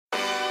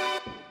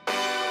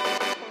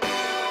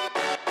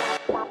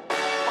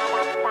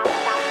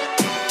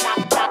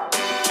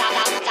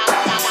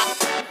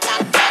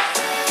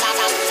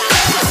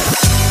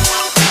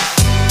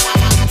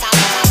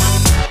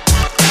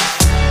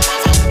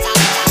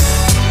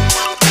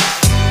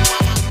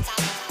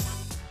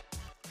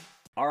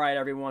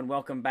everyone?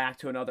 Welcome back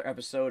to another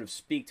episode of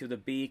Speak to the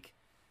Beak.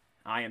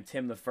 I am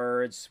Tim the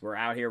Furds. We're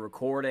out here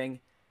recording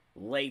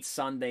late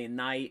Sunday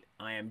night.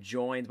 I am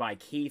joined by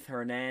Keith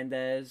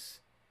Hernandez.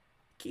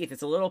 Keith,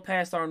 it's a little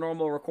past our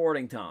normal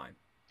recording time.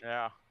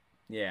 Yeah.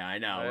 Yeah, I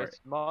know.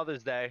 It's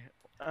Mother's Day.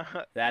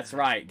 That's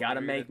right. What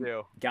are we gonna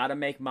do? Gotta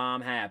make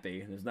mom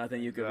happy. There's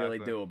nothing you can really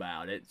Exactly. do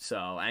about it.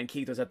 So, and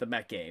Keith was at the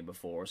Met game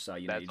before, so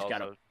you That's just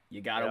gotta also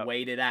yep.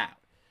 wait it out.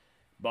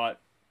 But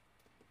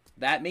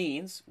that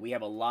means we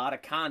have a lot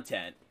of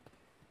content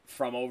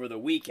from over the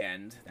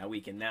weekend that we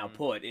can now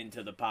put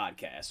into the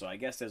podcast. So I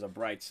guess there's a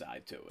bright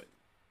side to it.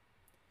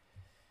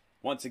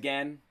 Once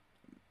again,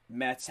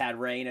 Mets had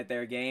rain at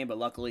their game, but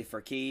luckily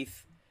for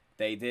Keith,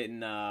 they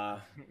didn't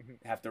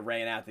have to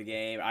rain out the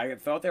game. I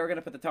thought they were going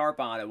to put the tarp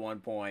on at one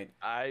point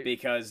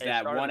because it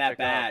that started one to at pick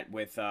bat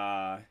with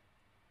I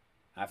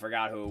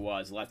forgot who it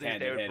was, I think left-handed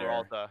David hitter.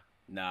 Peralta.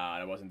 No,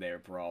 it wasn't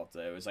David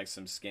Peralta. It was like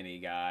some skinny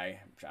guy.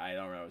 I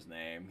don't know his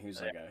name. He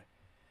was like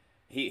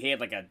he had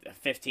like a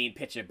 15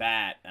 pitch at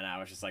bat, and I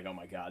was just like, oh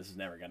my god, this is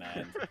never gonna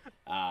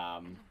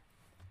end.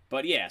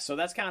 But yeah, so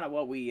that's kind of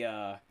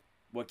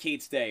what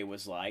Keith's day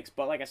was like.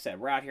 But like I said,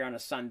 we're out here on a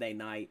Sunday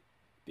night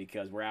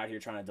because we're out here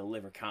trying to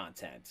deliver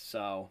content.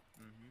 So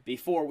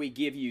before we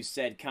give you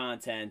said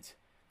content,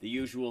 the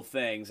usual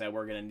things that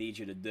we're gonna need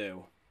you to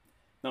do.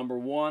 Number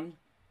one,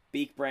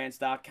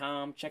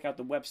 beakbrands.com. Check out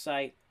the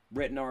website.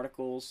 Written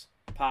articles,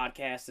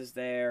 podcast is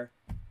there,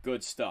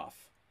 good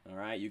stuff. All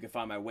right, you can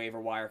find my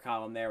waiver wire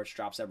column there, which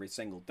drops every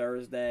single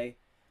Thursday.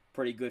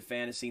 Pretty good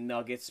fantasy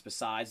nuggets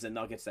besides the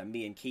nuggets that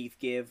me and Keith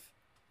give.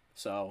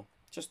 So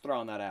just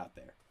throwing that out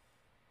there.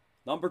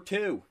 Number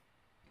two,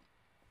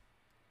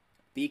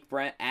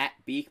 at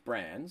Beak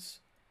Brands,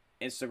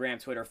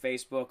 Instagram, Twitter,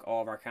 Facebook.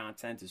 All of our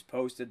content is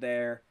posted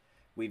there.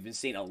 We've been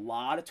seeing a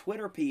lot of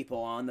Twitter people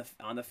on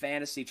the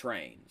fantasy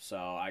train.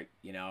 So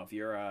if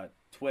you're a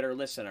Twitter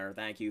listener,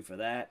 thank you for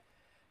that.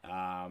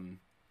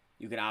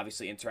 You can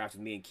obviously interact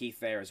with me and Keith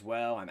there as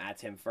well. I'm at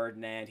Tim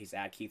Ferdinand. He's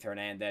at Keith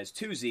Hernandez.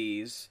 2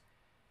 Z's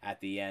at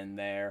the end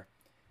there.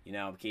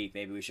 Keith,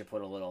 maybe we should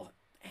put a little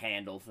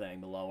handle thing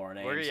below our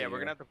names. We're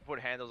gonna have to put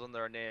handles under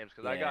our names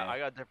because I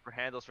got different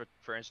handles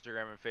for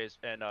Instagram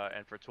and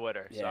and for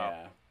Twitter.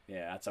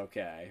 Yeah, that's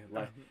okay.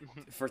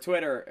 For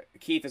Twitter,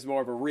 Keith is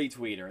more of a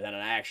retweeter than an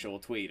actual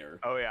tweeter.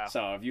 Oh yeah.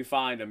 So if you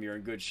find him, you're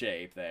in good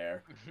shape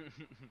there.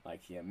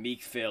 Like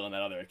Meek Phil and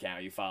that other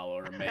account you follow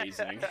are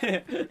amazing.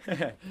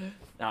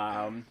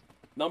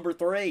 Number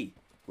 3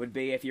 would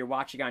be if you're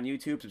watching on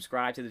YouTube,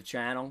 subscribe to the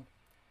channel,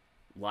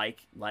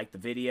 like the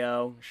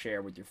video,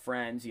 share with your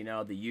friends.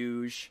 The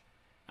huge.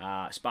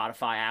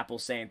 Spotify, Apple,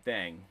 same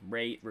thing.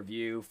 Rate,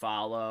 review,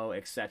 follow,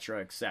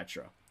 etc.,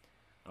 etc.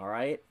 All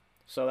right.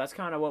 So that's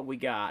kind of what we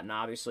got, and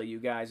obviously you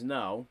guys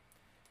know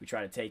we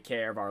try to take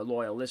care of our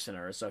loyal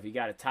listeners. So if you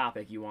got a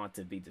topic you want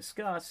to be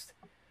discussed,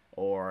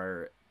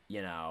 or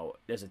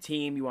there's a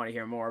team you want to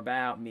hear more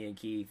about, me and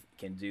Keith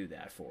can do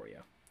that for you.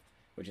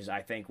 Which is,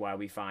 I think, why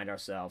we find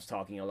ourselves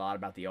talking a lot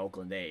about the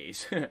Oakland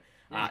A's.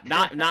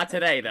 Not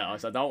today though,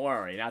 so don't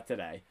worry, not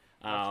today.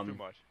 That's too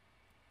much.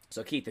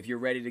 So Keith, if you're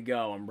ready to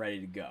go, I'm ready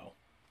to go.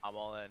 I'm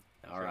all in.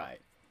 All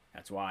right,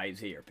 that's why he's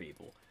here,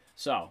 people.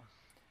 So.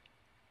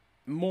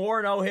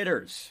 More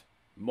no-hitters.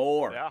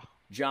 More. Yeah.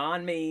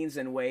 John Means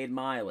and Wade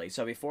Miley.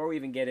 So before we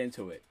even get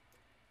into it,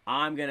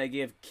 I'm going to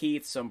give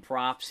Keith some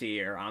props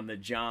here on the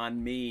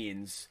John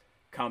Means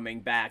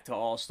coming back to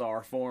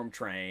All-Star form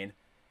train.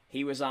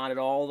 He was on it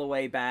all the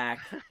way back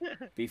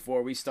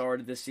before we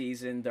started the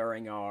season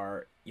during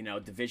our,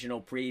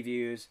 divisional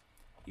previews.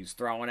 He was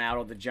throwing out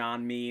all the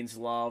John Means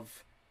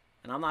love.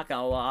 And I'm not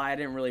going to lie, I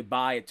didn't really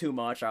buy it too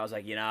much. I was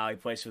like, he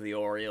plays for the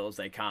Orioles.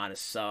 They kind of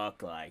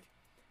suck.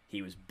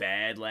 He was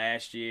bad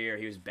last year.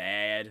 He was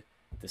bad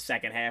the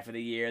second half of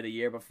the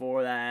year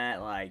before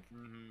that.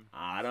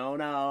 I don't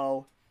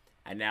know.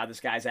 And now this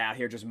guy's out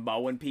here just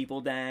mowing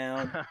people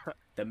down.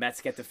 The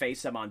Mets get to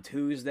face him on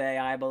Tuesday,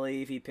 I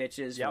believe. He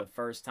pitches for the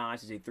first time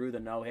since he threw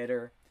the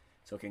no-hitter.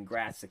 So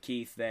congrats to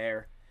Keith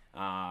there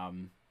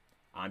on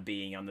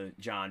being on the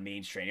John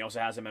Means train. He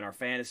also has him in our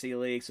fantasy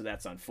league, so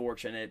that's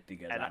unfortunate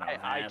because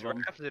I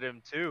drafted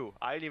him too.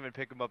 I didn't even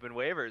pick him up in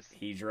waivers.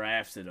 He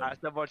drafted him. That's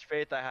how much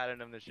faith I had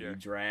in him this year. He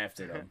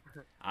drafted him.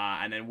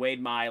 And then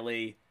Wade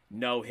Miley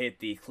no-hit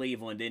the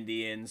Cleveland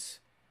Indians.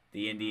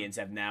 The Indians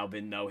have now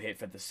been no-hit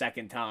for the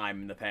second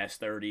time in the past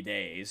 30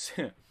 days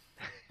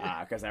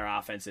because their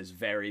offense is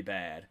very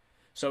bad.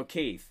 So,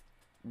 Keith,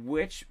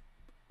 which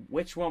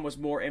one was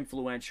more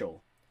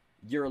influential?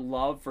 Your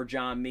love for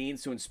John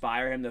Means to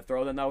inspire him to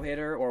throw the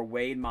no-hitter, or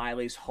Wade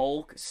Miley's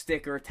Hulk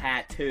sticker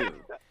tattoo?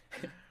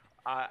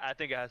 I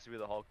think it has to be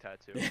the Hulk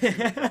tattoo.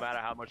 No matter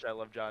how much I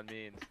love John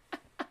Means,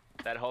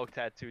 that Hulk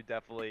tattoo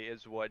definitely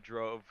is what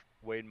drove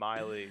Wade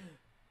Miley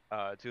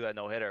to that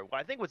no-hitter.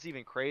 I think what's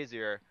even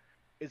crazier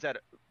is that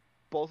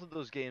both of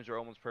those games were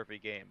almost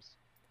perfect games.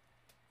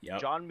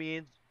 Yep. John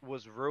Means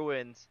was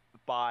ruined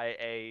by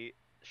a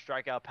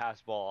strikeout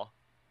pass ball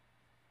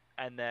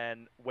And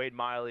then Wade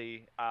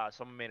Miley,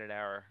 someone made an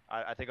error.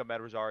 I think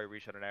Ahmed Rosario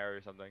reached out an error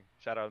or something.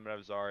 Shout out Ahmed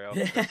Rosario.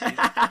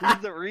 'Cause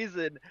he's the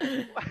reason.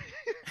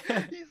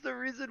 He's the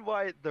reason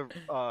why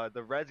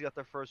the Reds got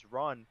their first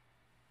run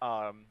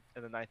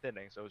in the ninth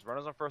inning. So it was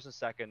runners on first and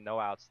second, no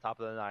outs, top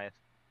of the ninth.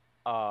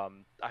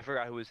 I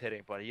forgot who was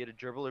hitting, but he had a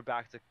dribbler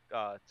back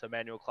to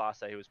Manuel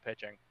Clase, who was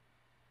pitching.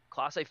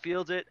 Clase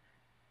fields it,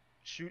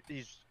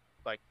 he's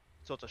like,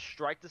 so it's a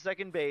strike to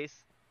second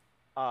base,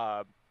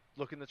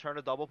 looking to turn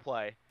a double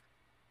play.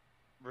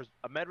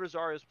 Ahmed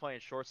Rosario is playing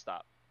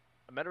shortstop.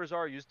 Ahmed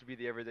Rosario used to be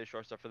the everyday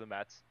shortstop for the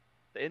Mets.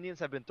 The Indians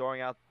have been throwing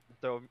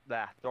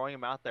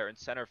him out there in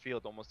center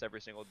field almost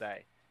every single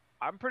day.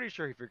 I'm pretty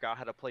sure he forgot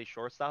how to play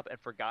shortstop and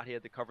forgot he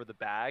had to cover the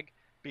bag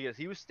because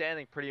he was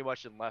standing pretty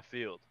much in left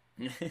field.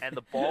 And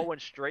the ball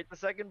went straight to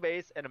second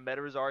base, and Ahmed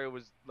Rosario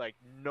was like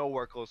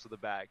nowhere close to the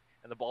bag.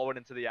 And the ball went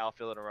into the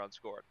outfield and a run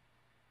scored.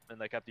 And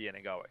they kept the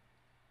inning going.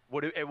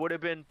 It would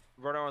have been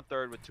runner on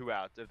third with 2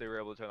 outs if they were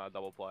able to turn that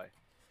double play.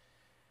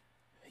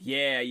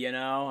 Yeah,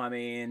 I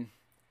mean,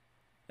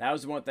 that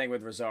was one thing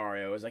with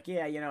Rosario. It was like,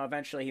 yeah,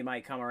 eventually he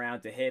might come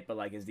around to hit, but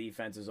like his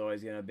defense is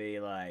always going to be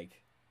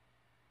like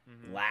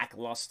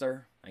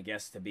lackluster, I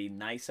guess, to be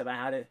nice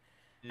about it.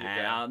 Yeah.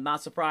 And I'm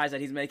not surprised that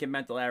he's making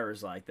mental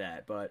errors like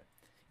that. But,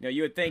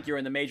 you would think you're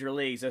in the major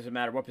leagues, doesn't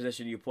matter what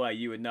position you play,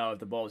 you would know if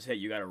the ball's hit,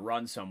 you got to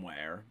run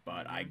somewhere.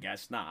 But I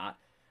guess not.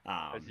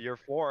 It's year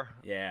 4.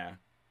 Yeah.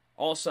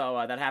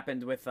 Also, that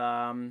happened with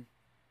Lindor.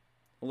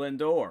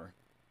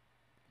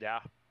 Yeah.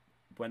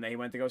 When they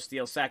went to go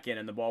steal second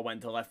and the ball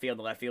went to left field,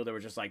 the left fielder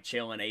was just like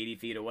chilling 80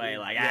 feet away,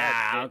 like,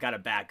 I don't got to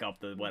back up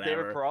the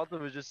whatever. David Peralta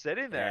was just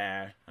sitting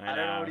there. Yeah, I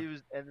don't know what he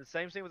was. And the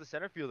same thing with the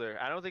center fielder.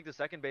 I don't think the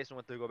second baseman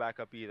went to go back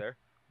up either.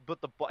 But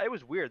it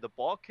was weird. The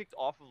ball kicked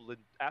off of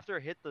after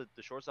it hit the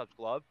shortstop's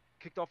glove,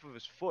 kicked off of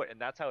his foot,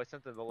 and that's how it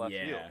sent it to the left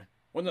field.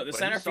 Well, no, the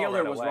center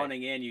fielder was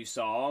running in. You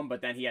saw him,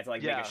 but then he had to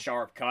make a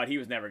sharp cut. He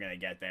was never going to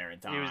get there in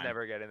time. He was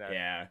never getting there.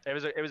 Yeah, it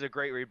was a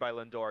great read by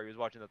Lindor. He was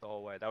watching that the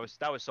whole way. That was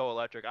so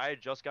electric. I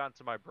had just gotten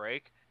to my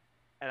break,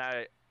 and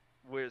our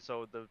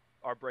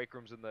break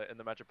room's in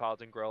the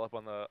Metropolitan Grill up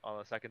on the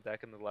second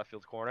deck in the left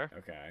field corner.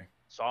 Okay.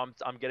 So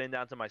I'm getting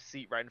down to my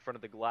seat right in front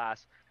of the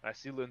glass, and I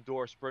see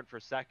Lindor sprint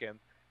for second.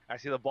 I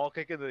see the ball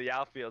kick into the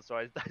outfield, so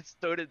I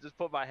stood and just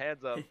put my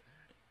hands up,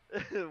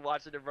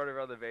 watching him run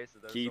around the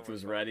bases. Keith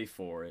was ready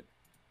for it.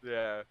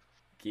 Yeah.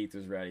 Keith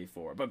was ready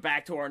for it. But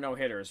back to our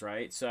no-hitters,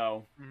 right?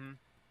 So,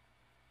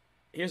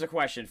 here's a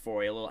question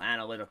for you, a little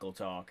analytical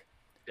talk.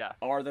 Yeah.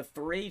 Are the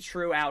 3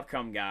 true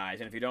outcome guys,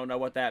 and if you don't know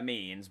what that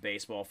means,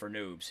 baseball for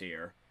noobs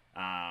here,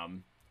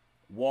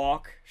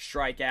 walk,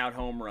 strikeout,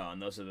 home run.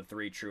 Those are the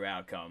 3 true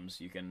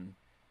outcomes. You can,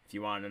 if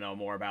you want to know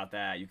more about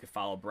that, you can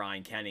follow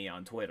Brian Kenny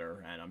on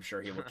Twitter, and I'm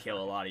sure he will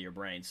kill a lot of your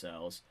brain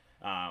cells.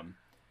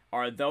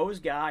 Are those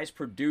guys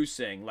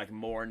producing like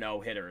more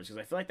no-hitters? Because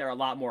I feel like they're a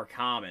lot more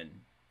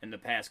common in the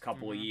past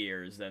couple of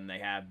years than they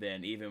have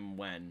been even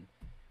when,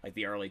 like,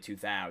 the early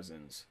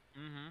 2000s.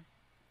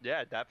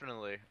 Yeah,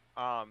 definitely.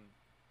 I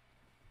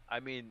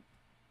mean,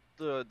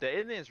 the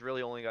Indians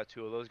really only got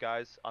 2 of those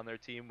guys on their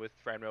team with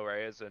Franmil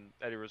Reyes and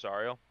Eddie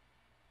Rosario.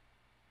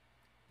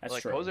 That's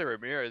like, true. Jose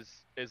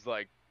Ramirez is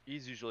like,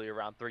 he's usually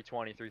around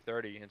 320,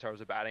 330 in terms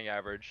of batting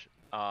average.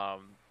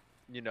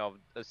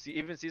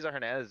 Even Cesar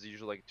Hernandez is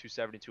usually like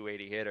 270,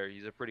 280 hitter.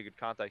 He's a pretty good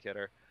contact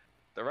hitter.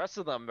 The rest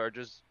of them are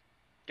just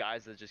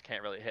guys that just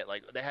can't really hit.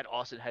 Like, they had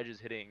Austin Hedges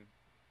hitting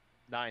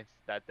 9th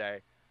that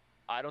day.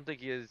 I don't think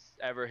he has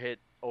ever hit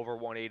over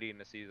 180 in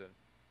the season.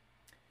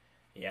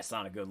 Yeah, it's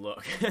not a good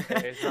look.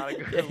 It's not a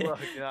good look.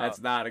 No. That's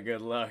not a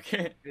good look.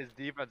 His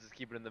defense is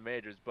keeping in the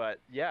majors. But,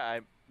 yeah,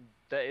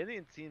 the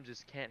Indian team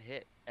just can't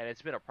hit. And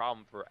it's been a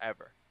problem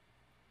forever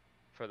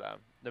for them,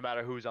 no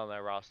matter who's on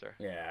their roster.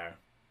 Yeah.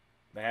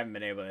 They haven't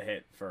been able to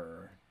hit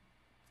for,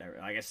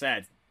 like I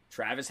said,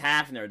 Travis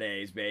Hafner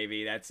days,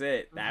 baby. That's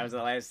it. That was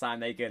the last time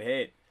they could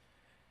hit.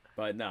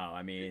 But no,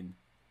 I mean,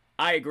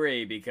 I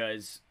agree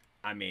because,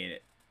 I mean,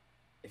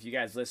 if you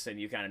guys listen,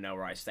 you kind of know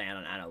where I stand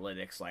on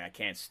analytics. Like, I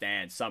can't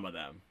stand some of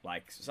them.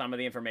 Like, some of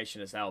the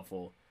information is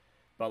helpful.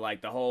 But,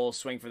 like, the whole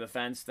swing for the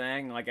fence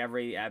thing, like,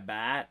 every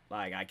at-bat,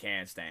 like, I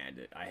can't stand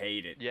it. I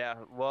hate it. Yeah,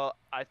 well,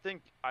 I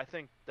think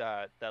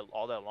that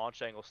all that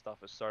launch angle stuff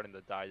is starting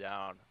to die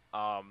down.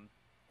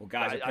 Well,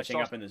 guys are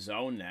pitching up in the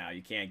zone now.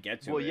 You can't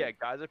get to it. Well, yeah,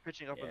 guys are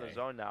pitching up in the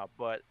zone now.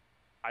 But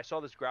I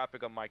saw this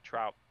graphic on Mike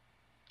Trout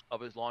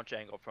of his launch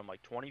angle from,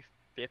 like,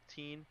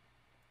 2015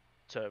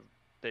 to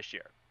this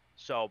year.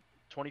 So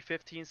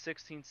 2015,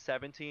 16,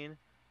 17,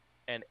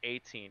 and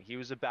 18, he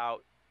was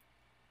about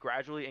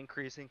gradually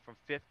increasing from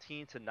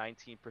 15 to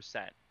 19%,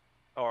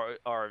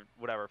 or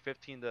whatever,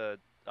 15 to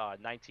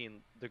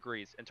 19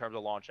 degrees in terms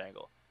of launch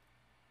angle.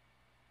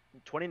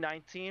 In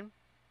 2019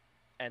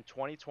 and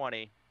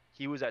 2020,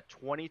 he was at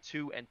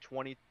 22 and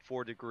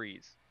 24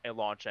 degrees in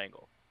launch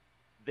angle.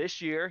 This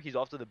year, he's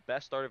off to the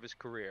best start of his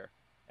career,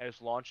 and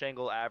his launch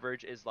angle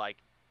average is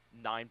like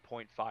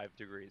 9.5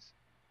 degrees.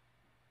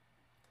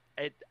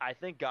 I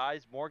think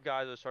more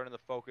guys are starting to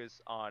focus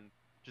on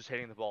just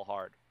hitting the ball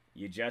hard.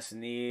 You just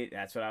need.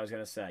 That's what I was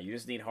gonna say. You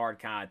just need hard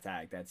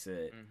contact. That's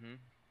it. Hmm.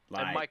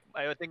 And Like,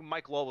 I think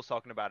Mike Lowell was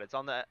talking about it. It's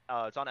on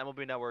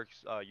MLB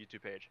Network's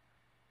YouTube page.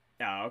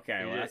 oh, okay.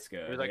 He Well, did, that's good.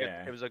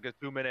 Yeah, it was like a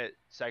 2 minute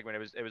segment.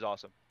 It was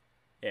awesome.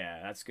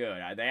 yeah, that's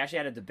good. They actually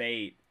had a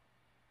debate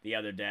the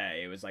other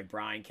day. It was like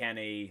Brian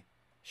Kenny,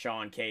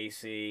 Sean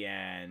Casey, Hmm.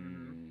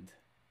 and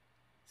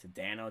is it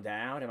Dan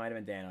O'Dowd? It might have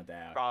been Dan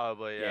O'Dowd.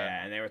 Probably, yeah.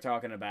 Yeah, and they were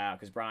talking about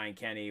because Brian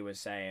Kenny was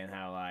saying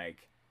how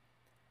like,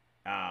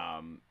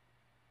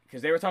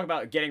 because they were talking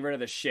about getting rid of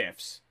the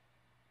shifts,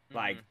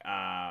 like,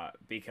 Hmm.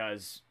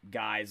 because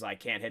guys like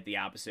can't hit the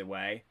opposite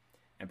way.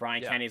 And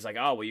Brian Yeah. Kenny's like,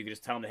 oh, well, you can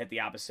just tell them to hit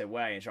the opposite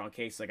way. And Sean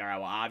Casey's like, all right,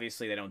 well,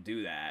 obviously they don't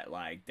do that.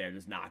 Like, they're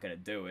just not going to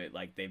do it.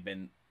 Like, they've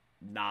been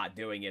not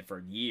doing it for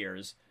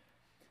years.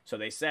 So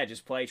they said,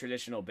 just play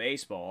traditional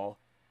baseball.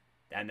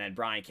 And then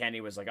Brian Kenny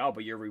was like, oh,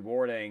 but you're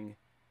rewarding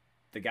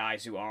the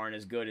guys who aren't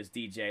as good as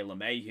DJ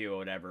LeMahieu or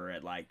whatever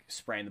at, like,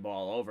 spraying the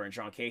ball over. And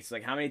Sean Casey's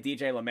like, how many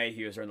DJ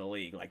LeMahieu's are in the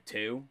league? Like,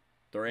 2?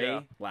 3?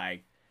 Yeah.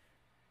 Like,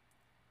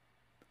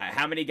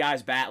 how many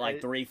guys bat like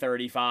It-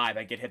 335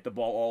 and can hit the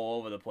ball all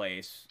over the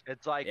place?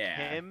 It's like Yeah.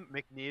 him,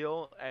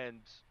 McNeil,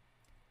 and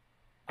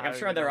I Like, I'm don't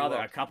sure even there know are who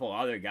a else. couple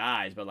other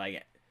guys, but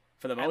like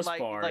for the And most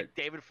part, like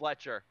David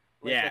Fletcher.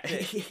 Like, yeah,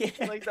 that's it.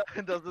 Like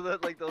those are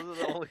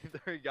the only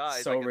three guys.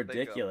 I so can think of.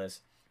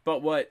 ridiculous.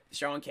 But what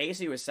Sean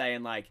Casey was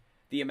saying, like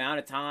the amount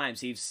of times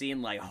he's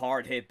seen like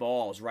hard hit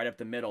balls right up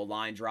the middle,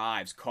 line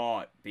drives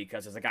caught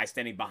because there's a guy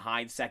standing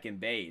behind second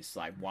base.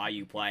 Like, why are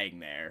you playing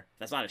there?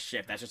 That's not a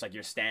shift. That's just like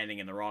you're standing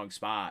in the wrong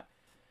spot.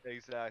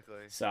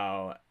 Exactly.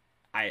 So,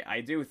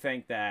 I do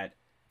think that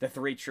the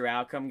 3 true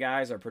outcome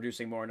guys are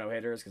producing more no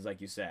hitters because, like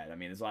you said, I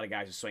mean, there's a lot of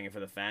guys who swinging for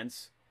the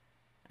fence,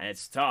 and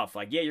it's tough.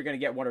 Like, yeah, you're gonna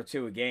get 1 or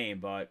 2 a game,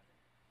 but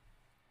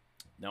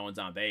no one's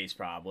on base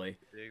probably.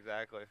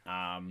 Exactly.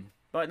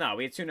 But no,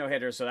 we had 2 no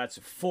hitters, so that's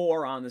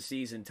 4 on the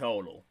season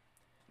total.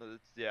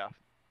 Yeah,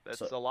 that's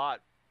So- a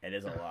lot. It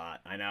is a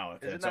lot. I know.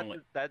 Isn't It's that only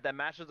that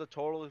matches the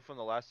total from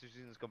the last 2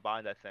 seasons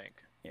combined? I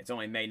think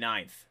May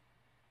 9th.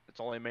 it's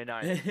only May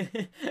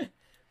 9th.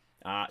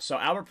 So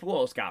Albert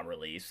Pujols got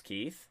released,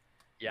 Keith.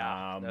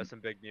 Yeah, Um, that's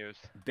some big news.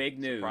 Big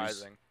news.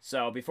 Surprising.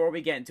 So before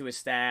we get into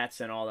his stats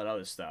and all that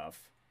other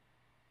stuff,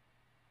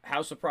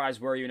 how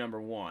surprised were you? Number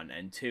 1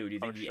 and 2. Do you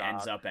think he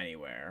ends shocked. up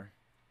anywhere?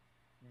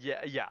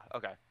 Yeah.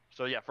 Okay.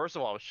 So yeah, first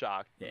of all, I was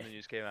shocked when Yeah. the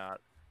news came out.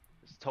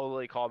 It's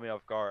totally caught me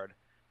off guard.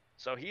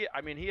 So he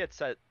had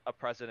set a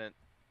precedent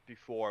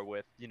before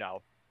with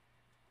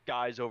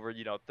guys over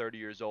 30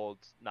 years old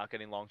not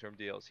getting long-term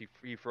deals.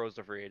 He froze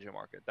the free agent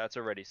market. That's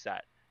already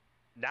set.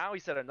 Now he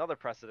set another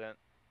precedent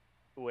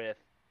with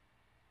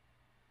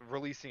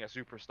releasing a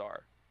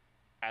superstar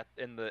at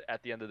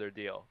the end of their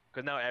deal,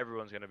 because now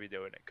everyone's going to be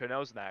doing it.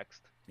 Cano's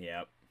next.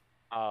 Yep.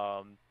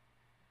 I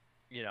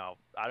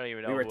don't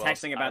even know. We were who else.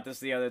 texting about this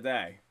the other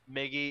day.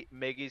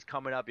 Miggy's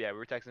coming up. Yeah, we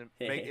were texting.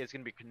 It's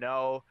gonna be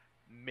Cano,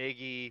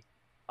 Miggy,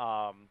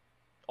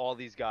 all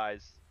these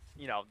guys.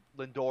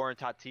 Lindor and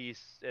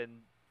Tatis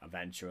in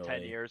Eventually.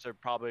 10 years are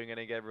probably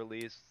gonna get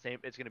released.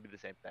 It's gonna be the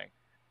same thing.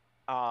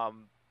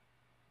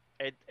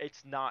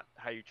 It's not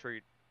how you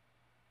treat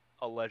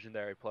a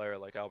legendary player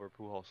like Albert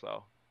Pujols,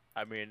 though.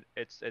 I mean,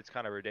 it's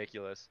kind of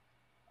ridiculous.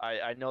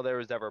 I know there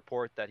was that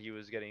report that he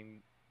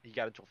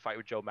got into a fight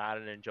with Joe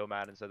Madden, and Joe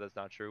Madden said that's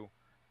not true.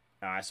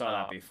 I saw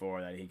that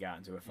before, that he got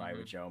into a fight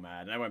with Joe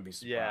Madden. I wouldn't be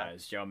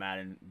surprised. Yeah. Joe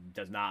Madden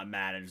does not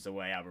manage the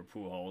way Albert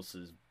Pujols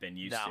has been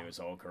used to his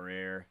whole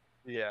career.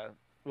 Yeah.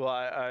 Well,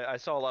 I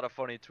saw a lot of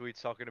funny tweets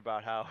talking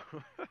about how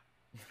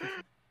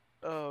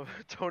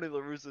Tony La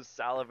Russa's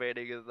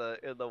salivating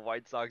in the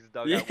White Sox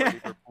dugout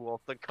waiting for Pujols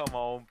to come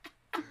home.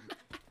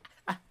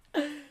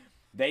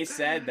 They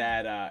said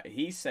that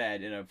he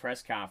said in a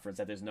press conference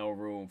that there's no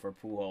room for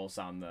Pujols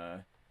on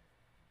the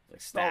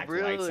stacked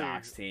really? White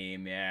Sox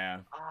team.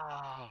 Yeah.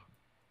 Ah.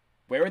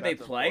 Where would they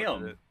That's play him?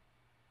 unfortunate.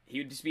 He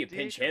would just be a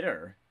pinch DH.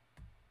 hitter.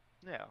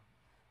 Yeah.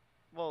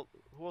 Well,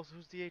 who's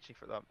DHing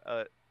for them?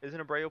 Isn't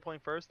Abreu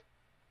playing first?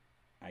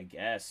 I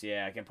guess.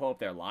 Yeah, I can pull up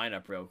their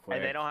lineup real quick.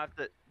 And they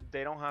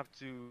don't have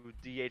to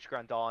DH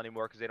Grandal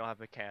anymore because they don't have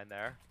McCann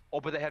there.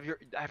 Oh, but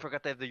I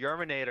forgot they have the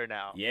Yerminator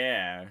now.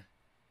 Yeah.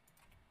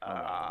 Hold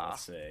on,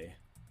 let's see.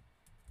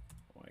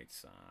 White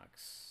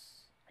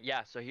Sox.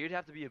 Yeah, so he'd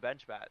have to be a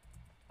bench bat.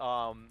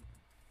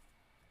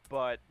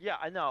 But yeah,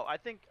 I know. I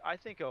think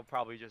he'll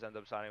probably just end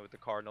up signing with the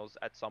Cardinals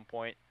at some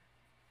point.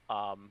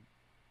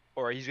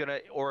 Or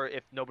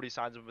if nobody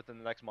signs him within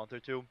the next month or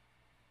two,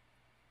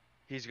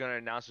 he's gonna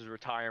announce his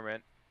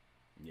retirement.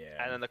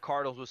 Yeah. And then the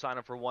Cardinals will sign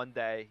him for 1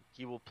 day.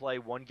 He will play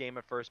 1 game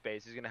at first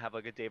base. He's gonna have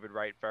like a David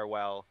Wright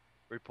farewell,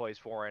 where he plays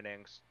 4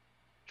 innings,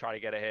 try to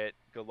get a hit.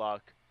 Good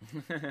luck.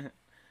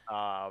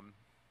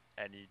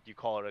 And you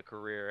call it a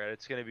career. And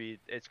it's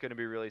gonna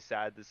be really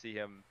sad to see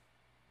him,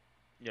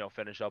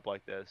 finish up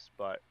like this.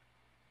 But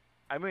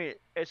I mean,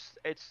 it's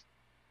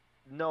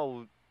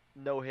no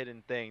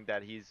hidden thing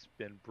that he's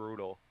been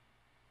brutal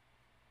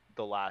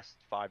the last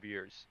 5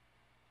 years.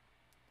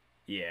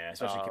 Yeah,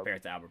 especially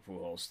compared to Albert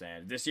Pujols'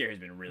 stand. This year has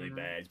been really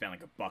bad. It's been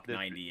like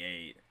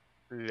 $1.98.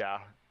 Yeah,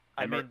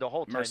 I mean, the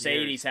whole 10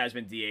 Mercedes years, has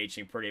been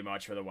DHing pretty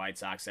much for the White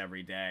Sox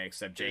every day,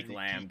 except Jake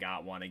Lamb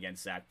got one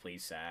against Zach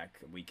Plesac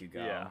a week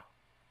ago. Yeah.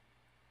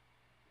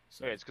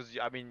 So it's because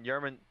I mean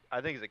Yerman,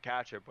 I think he's a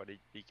catcher, but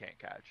he can't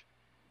catch.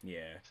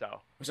 yeah.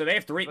 So they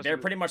have three. They're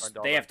pretty much.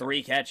 They have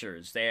three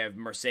catchers. They have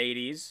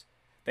Mercedes.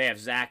 They have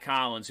Zach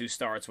Collins, who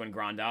starts when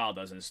Grandal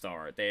doesn't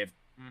start. They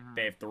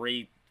have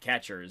three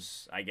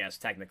catchers, I guess,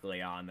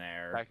 technically on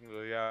their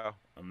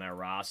on their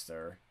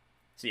roster.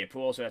 So yeah,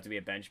 Pujols would have to be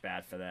a bench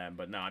bat for them.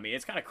 But no, I mean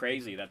it's kind of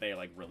crazy that they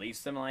like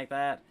released him like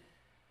that.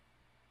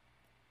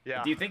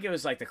 Yeah. Do you think it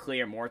was like to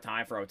clear more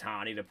time for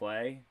Ohtani to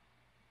play?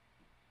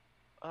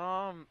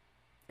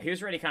 He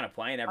was already kind of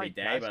playing every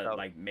day, but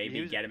like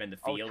maybe get him in the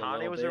field a little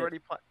bit. Ohtani was already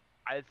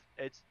playing.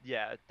 It's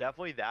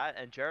definitely that,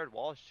 and Jared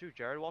Walsh too.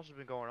 Jared Walsh has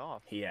been going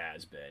off. He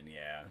has been,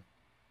 yeah.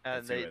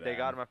 And they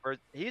got him at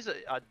first. He's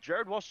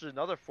Jared Walsh is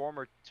another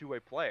former two-way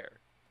player.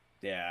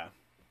 Yeah.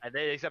 And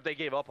except they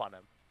gave up on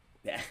him.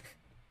 Yeah.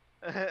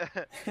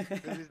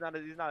 Because he's not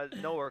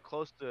nowhere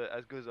close to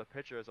as good as a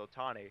pitcher as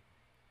Ohtani.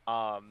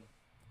 I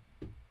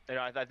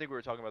think we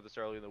were talking about this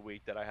earlier in the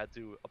week that I had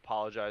to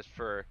apologize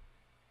for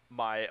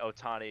my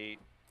Ohtani.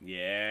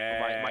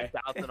 Yeah. My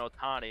doubts on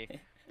Ohtani.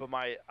 But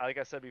like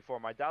I said before,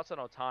 my doubts on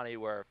Ohtani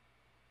were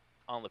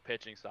on the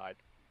pitching side,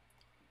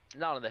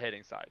 not on the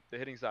hitting side. The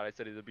hitting side, I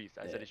said he's a beast.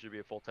 I said he should be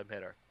a full-time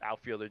hitter,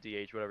 outfielder,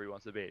 DH, whatever he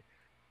wants to be.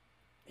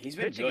 He's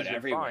been good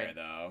everywhere,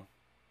 though.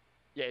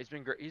 Yeah, he's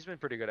been great. He's been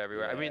pretty good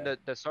everywhere. Yeah. I mean,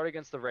 the start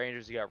against the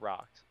Rangers, he got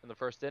rocked in the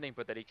first inning,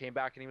 but then he came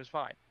back and he was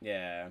fine.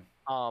 Yeah.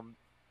 And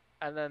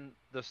then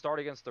the start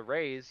against the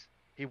Rays,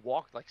 he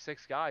walked like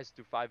 6 guys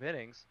through 5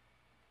 innings.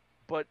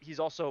 But he's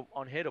also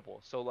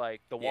unhittable, so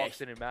like the walks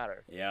didn't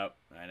matter. Yep,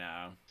 I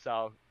know.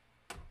 So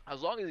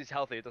as long as he's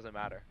healthy, it doesn't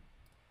matter.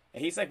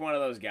 He's like one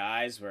of those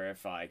guys where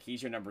if like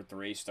he's your number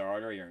 3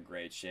 starter, you're in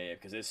great shape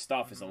because his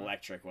stuff is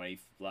electric when he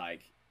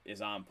like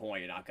is on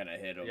point. You're not gonna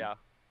hit him. Yeah.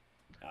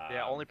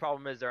 Only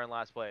problem is they're in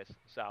last place.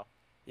 So.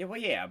 Yeah, well,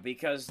 yeah,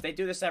 because they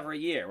do this every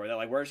year where they're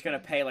like, we're just gonna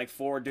pay like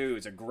 4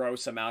 dudes a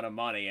gross amount of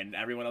money, and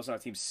everyone else on the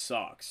team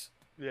sucks.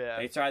 Yeah.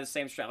 They try the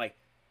same strat. Like,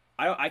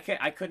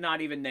 I could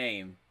not even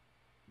name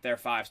their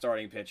 5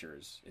 starting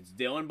pitchers. It's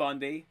Dylan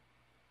Bundy,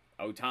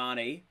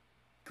 Ohtani,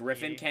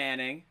 Griffin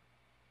Canning.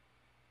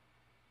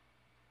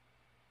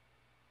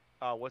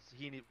 What's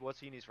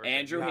Heaney's first?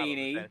 Andrew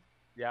Heaney.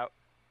 Yeah.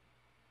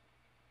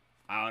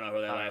 I don't know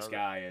who that last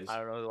guy is. I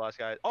don't know who the last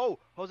guy is. Oh,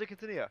 Jose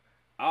Quintanilla.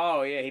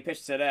 Oh yeah, he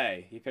pitched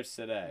today.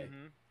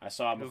 I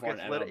saw him before on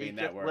MLB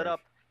Network. Lit up.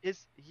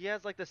 He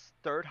has like the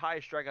 3rd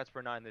highest strikeouts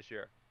per 9 this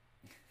year.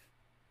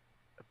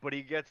 But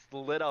he gets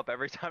lit up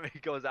every time he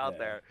goes out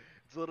there.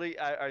 It's literally,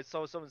 I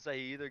saw someone say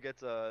he either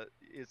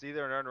it's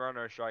either an earned run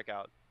or a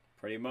strikeout.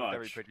 Pretty much.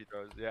 Every pitch he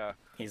throws, yeah.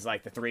 He's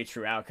like the 3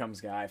 true outcomes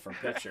guy for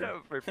pitcher.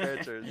 For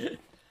pitchers.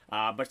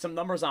 But some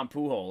numbers on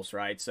Pujols,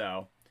 right?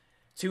 So,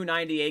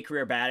 298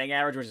 career batting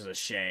average, which is a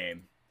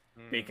shame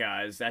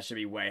because that should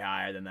be way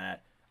higher than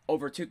that.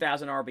 Over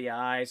 2,000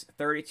 RBIs,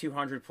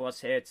 3,200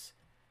 plus hits,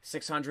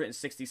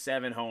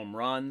 667 home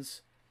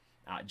runs.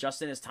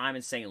 Just in his time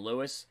in St.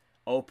 Louis,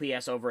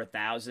 OPS over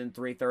 1,000,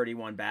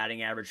 331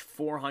 batting average,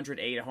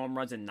 408 home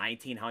runs and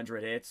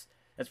 1,900 hits.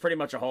 That's pretty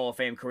much a Hall of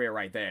Fame career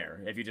right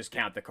there. If you just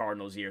count the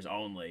Cardinals years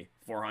only,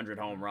 400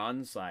 home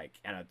runs, like,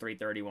 and a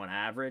 331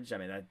 average. I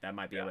mean, that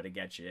might be able to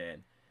get you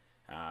in.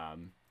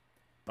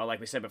 But like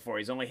we said before,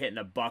 he's only hitting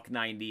a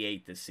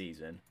 .198 this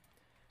season.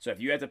 So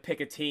if you had to pick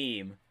a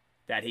team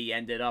that he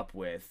ended up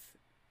with,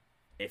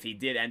 if he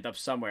did end up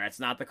somewhere, it's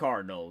not the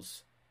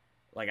Cardinals,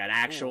 like an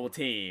actual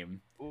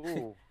team.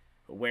 Ooh.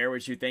 Where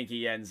would you think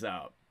he ends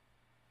up?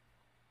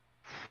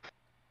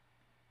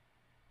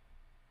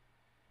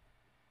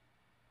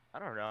 I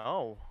don't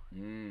know.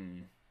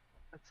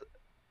 That's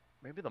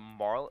maybe the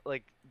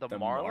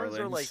Marlins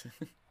are like,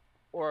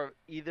 or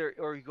he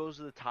goes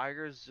to the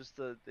Tigers.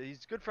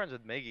 He's good friends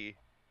with Miggy.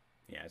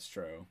 Yeah, it's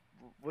true.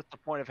 What's the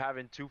point of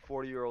having 2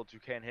 40-year-olds who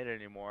can't hit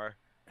anymore?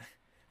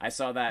 I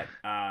saw that.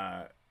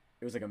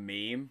 It was like a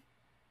meme.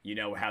 You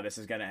know how this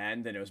is going to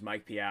end, and it was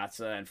Mike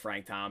Piazza and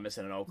Frank Thomas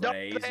in an Oakland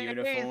A's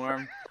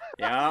uniform.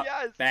 Yep,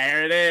 yes.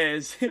 There it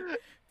is.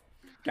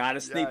 Got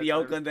to sneak the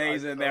Oakland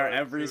A's in there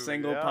every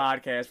single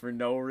podcast for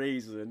no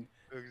reason.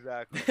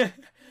 Exactly.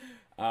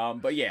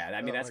 But yeah,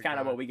 I mean, that's kind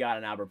of what we got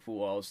in Albert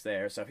Pujols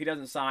there. So if he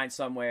doesn't sign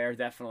somewhere,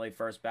 definitely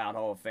first ballot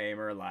Hall of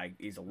Famer. Like,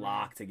 he's a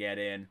lock to get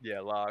in. Yeah,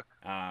 lock.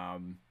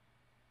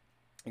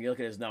 If you look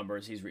at his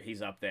numbers,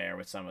 he's up there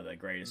with some of the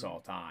greatest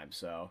all time.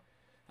 So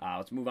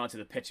let's move on to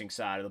the pitching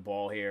side of the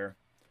ball here.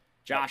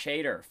 Josh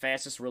Hader,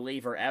 fastest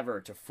reliever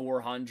ever to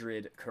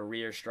 400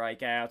 career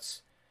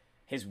strikeouts.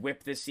 His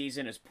whip this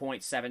season is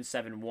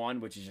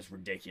 .771, which is just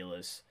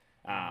ridiculous.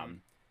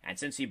 And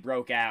since he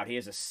broke out, he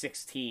has a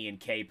 16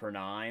 K per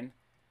 9.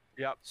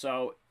 Yep.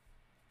 So,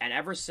 and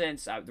ever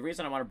since, the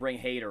reason I want to bring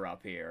Hader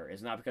up here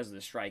is not because of the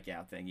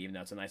strikeout thing, even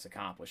though it's a nice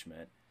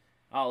accomplishment.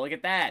 Oh, look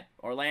at that.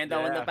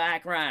 Orlando in the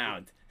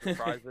background.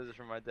 Surprise visit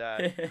from my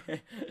dad.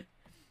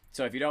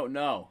 So if you don't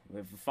know, we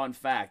have a fun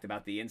fact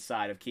about the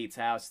inside of Keith's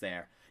house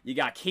there. You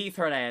got Keith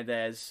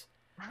Hernandez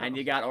and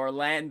you got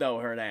Orlando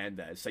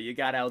Hernandez. So you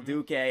got El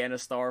Duque and a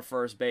star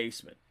first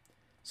baseman.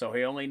 So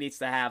he only needs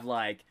to have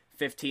like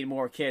 15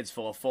 more kids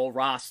for a full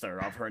roster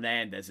of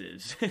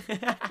Hernandezes.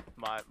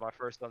 My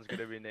first son's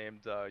gonna be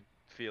named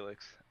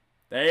Felix.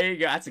 There you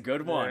go. That's a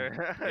good one.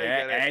 There.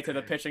 Yeah, add to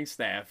the pitching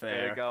staff there.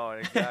 There you go.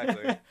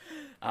 Exactly.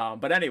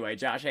 But anyway,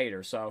 Josh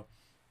Hader. So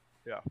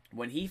Yeah.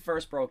 when he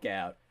first broke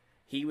out,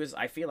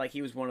 I feel like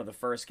he was one of the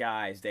first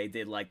guys they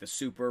did like the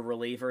super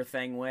reliever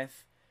thing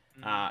with.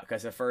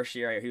 Because the first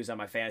year he was on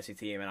my fantasy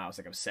team, and I was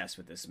like obsessed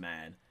with this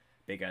man.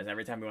 Because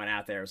every time we went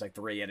out there, it was like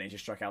 3 innings, he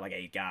struck out like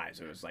 8 guys.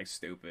 It was like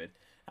stupid.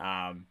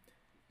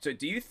 So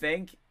do you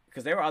think,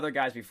 because there were other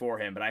guys before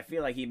him, but I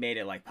feel like he made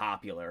it like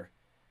popular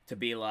to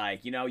be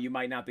like, you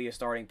might not be a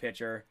starting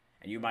pitcher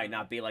and you might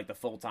not be like the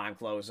full-time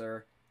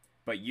closer,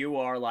 but you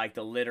are like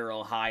the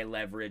literal high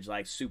leverage,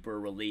 like super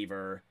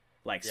reliever,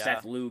 like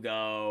Seth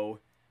Lugo.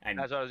 And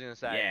that's what I was going to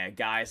say. Yeah,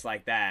 guys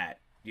like that.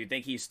 Do you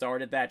think he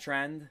started that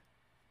trend?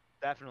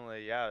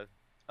 Definitely, yeah.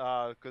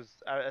 Because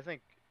I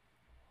think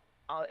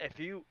if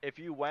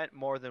you went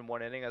more than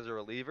 1 inning as a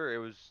reliever, it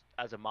was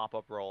as a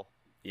mop-up role.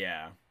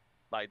 Yeah.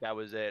 Like, that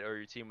was it, or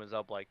your team was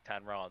up like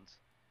 10 runs.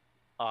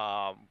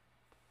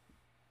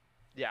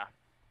 Yeah,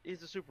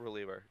 he's a super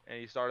reliever, and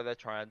he started that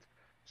trend.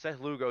 Seth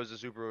Lugo is a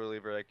super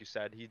reliever, like you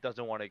said. He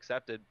doesn't want to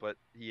accept it, but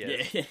he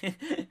is.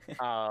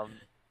 Yeah.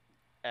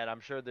 And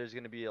I'm sure there's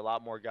going to be a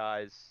lot more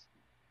guys.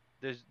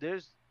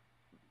 There's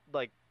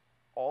like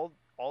all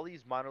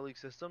these minor league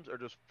systems are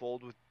just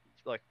filled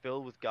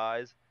with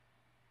guys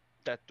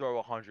that throw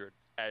 100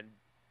 and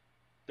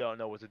don't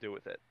know what to do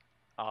with it.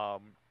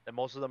 And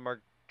most of them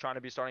are trying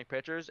to be starting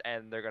pitchers,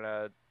 and they're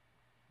gonna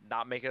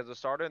not make it as a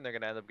starter, and they're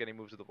gonna end up getting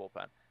moved to the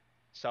bullpen.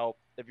 So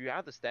if you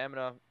have the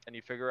stamina and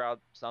you figure out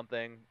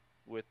something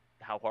with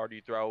how hard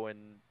you throw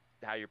and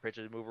how your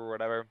pitches move or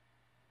whatever,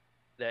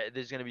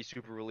 there's going to be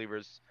super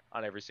relievers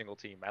on every single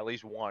team, at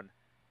least one,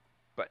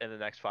 but in the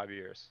next 5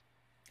 years.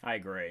 I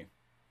agree.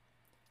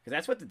 Because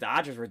that's what the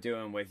Dodgers were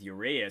doing with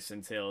Urias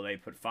until they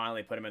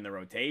finally put him in the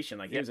rotation.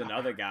 Like, he was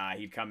another guy.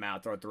 He'd come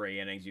out, throw 3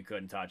 innings, you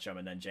couldn't touch him,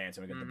 and then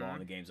Jansen would get the ball and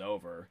the game's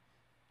over.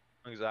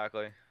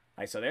 Exactly.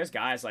 Like, so there's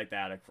guys like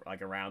that,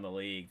 like, around the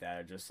league that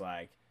are just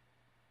like,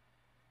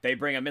 they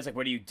bring him in, it's like,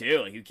 what do you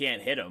do? Like, you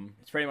can't hit him.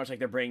 It's pretty much like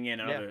they're bringing in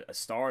a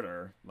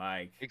starter.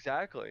 Like,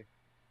 exactly.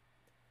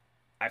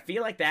 I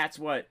feel like that's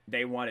what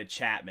they wanted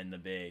Chapman to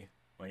be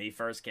when he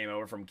first came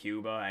over from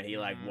Cuba, and he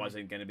like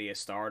wasn't going to be a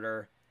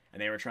starter,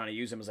 and they were trying to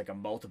use him as like a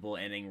multiple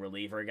inning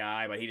reliever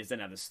guy, but he just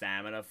didn't have the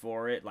stamina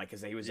for it. Like,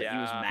 because he was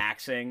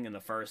maxing in the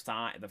first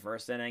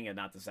inning, and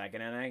not the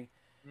second inning.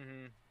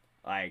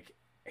 Like,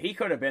 he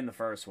could have been the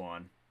first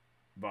one,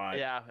 but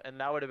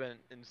and that would have been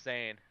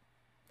insane.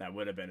 That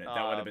would have been it.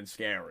 That would have been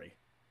scary.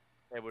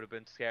 It would have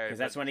been scary. Because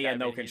that's when he had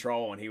no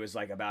control, and he was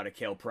like about to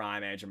kill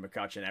Prime Andrew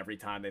McCutchen every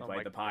time they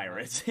played the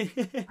Pirates.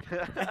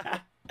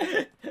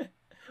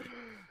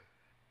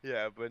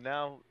 Yeah, but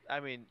now, I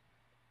mean,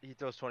 he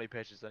throws 20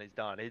 pitches and he's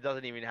done. He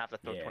doesn't even have to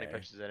throw 20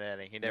 pitches in an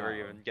inning. He never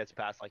even gets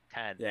past like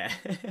 10. Yeah.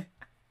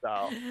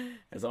 So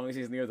as long as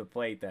he's near the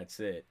plate, that's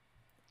it.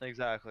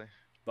 Exactly.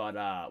 But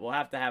we'll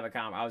have to have a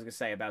comment. I was gonna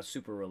say about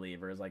super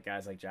relievers, like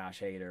guys like Josh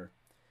Hader.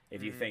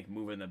 If you think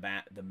moving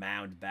the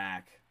mound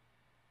back,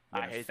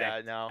 I hate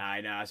that now. I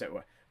know.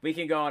 So we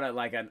can go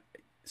on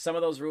some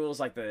of those rules,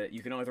 like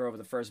you can only throw over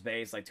the first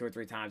base like 2 or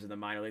 3 times in the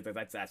minor league.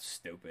 Like that's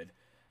stupid.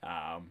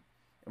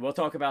 And we'll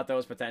talk about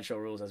those potential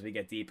rules as we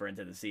get deeper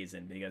into the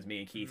season, because me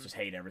and Keith just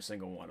hate every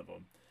single one of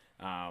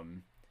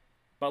them.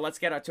 But let's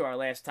get to our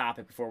last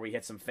topic before we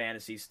hit some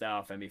fantasy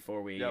stuff, and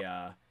before we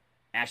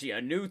actually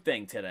a new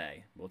thing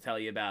today we'll tell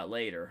you about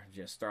later.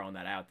 Just throwing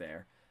that out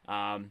there.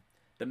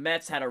 The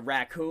Mets had a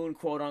raccoon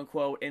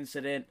quote-unquote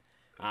incident,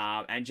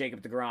 and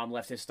Jacob deGrom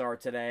left his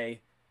start today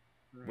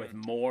with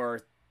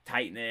more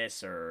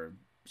tightness or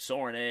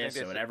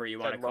soreness or whatever you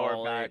want to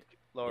call it.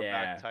 Lower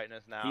back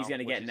tightness now. He's going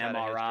to get an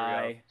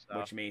MRI,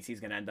 which means he's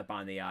going to end up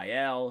on the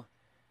IL.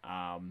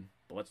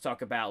 But let's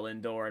talk about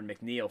Lindor and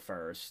McNeil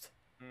first.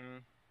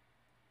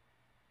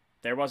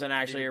 There wasn't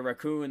actually a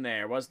raccoon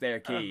there, was there,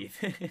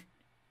 Keith?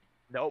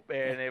 Nope,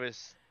 and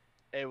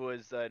it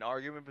was an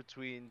argument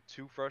between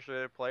 2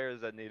 frustrated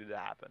players that needed to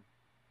happen.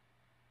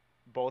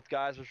 Both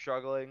guys were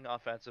struggling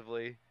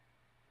offensively,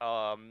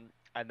 and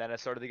then it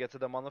started to get to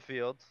them on the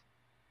field,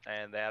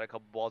 and they had a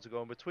couple balls to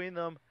go in between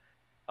them.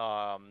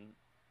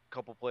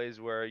 Couple plays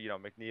where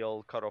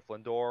McNeil cut off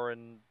Lindor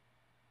and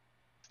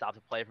stopped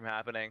the play from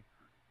happening.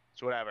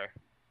 So whatever,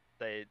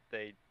 they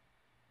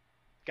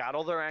got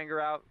all their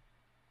anger out.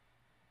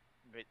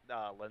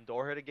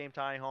 Lindor hit a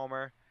game-tying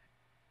homer.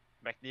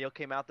 McNeil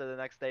came out there the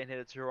next day and hit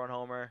a 2-run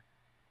homer.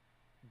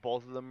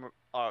 Both of them,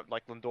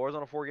 like Lindor's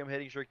on a 4-game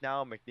hitting streak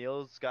now.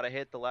 McNeil's got a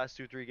hit the last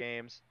 2-3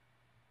 games.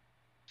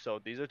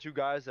 So these are 2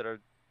 guys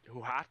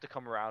who have to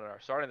come around and are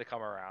starting to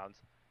come around.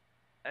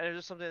 And it's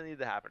just something that needs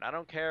to happen. I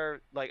don't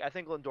care. Like, I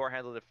think Lindor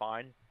handled it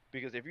fine,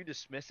 because if you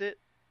dismiss it,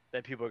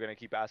 then people are going to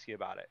keep asking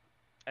about it.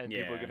 And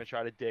people are going to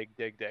try to dig.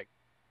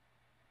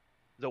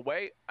 The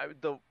way, I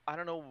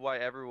don't know why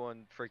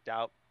everyone freaked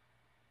out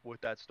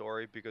with that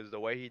story because the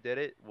way he did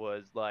it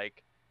was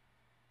like,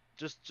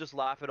 just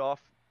laugh it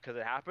off because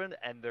it happened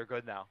and they're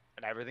good now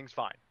and everything's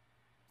fine.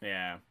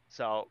 Yeah.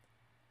 So,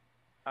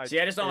 See,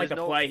 I just don't like there's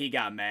the no play he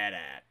got mad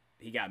at.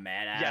 He got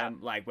mad at yeah him,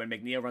 like when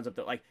McNeil runs up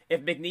the like.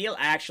 If McNeil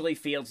actually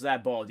fields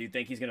that ball, do you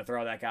think he's gonna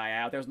throw that guy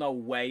out? There's no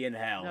way in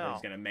hell that no.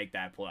 he's gonna make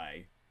that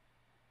play.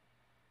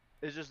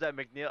 It's just that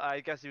McNeil. I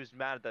guess he was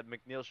mad that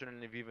McNeil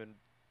shouldn't have even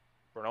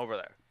run over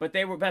there. But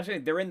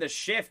they're in the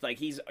shift. Like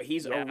he's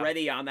Yeah.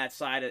 already on that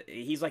side.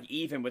 He's like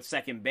even with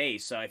second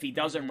base. So if he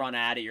doesn't Mhm. run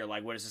at it, you're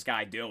like, what is this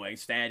guy doing,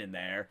 standing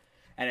there?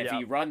 And if he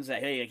Yep. runs at,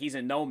 hey, like he's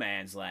in no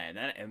man's land.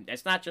 And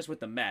it's not just with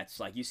the Mets.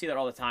 Like you see that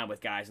all the time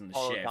with guys in the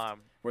All the shift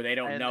time. where they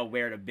don't And know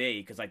where to be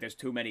because like there's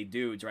too many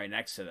dudes right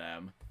next to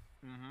them.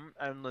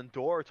 and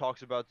Lindor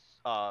talks about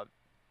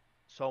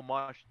so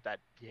much that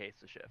he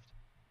hates the shift.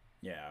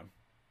 Yeah.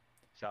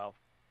 So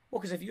Well,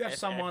 because if you have if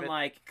someone it,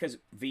 like, because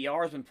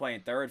VR's been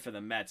playing third for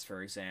the Mets,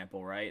 for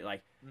example, right?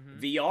 Like, mhm.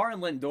 VR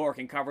and Lindor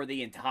can cover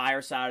the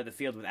entire side of the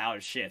field without a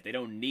shift. They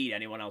don't need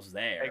anyone else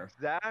there.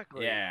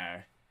 Exactly.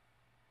 Yeah.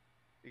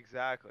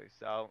 Exactly.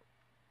 So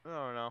I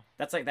don't know.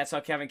 That's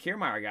how Kevin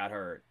Kiermaier got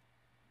hurt.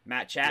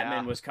 Matt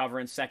Chapman Yeah. was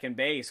covering second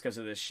base because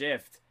of the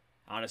shift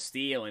on a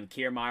steal, and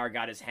Kiermaier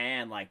got his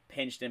hand, like,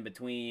 pinched in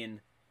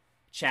between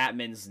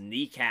Chapman's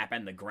kneecap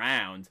and the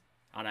ground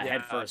on a Yeah.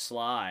 head first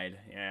slide.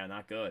 Yeah,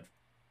 not good.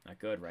 Not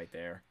good right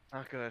there.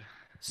 Not good.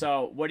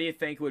 So, what do you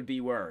think would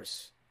be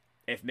worse?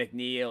 If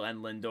McNeil and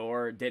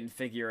Lindor didn't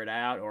figure it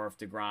out, or if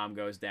DeGrom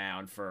goes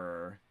down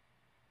for,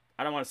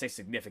 I don't want to say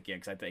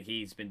significant, because I think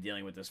he's been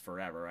dealing with this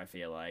forever, I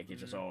feel like. It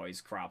just always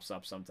crops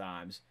up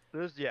sometimes.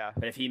 Yeah.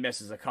 But if he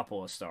misses a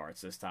couple of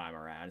starts this time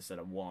around instead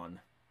of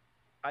one.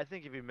 I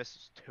think if he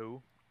misses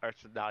 2,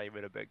 it's not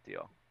even a big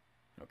deal.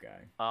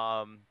 Okay.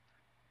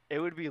 It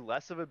would be even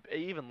less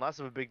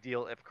of a big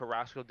deal if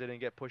Carrasco didn't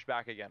get pushed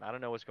back again. I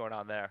don't know what's going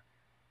on there.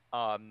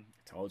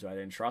 Told you I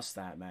didn't trust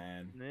that,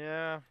 man.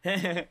 Yeah.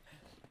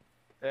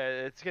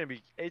 It's gonna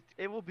be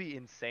it will be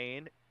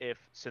insane if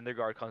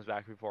Syndergaard comes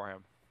back before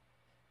him.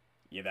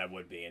 Yeah, that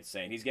would be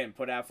insane. He's getting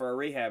put out for a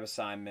rehab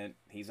assignment.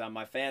 He's on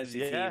my fantasy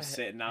Yeah, team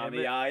sitting on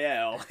him the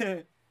IL.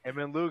 Him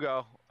and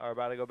Lugo are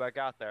about to go back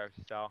out there,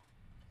 so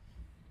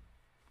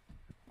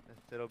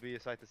it'll be a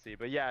sight to see.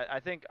 But yeah, I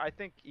think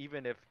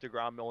even if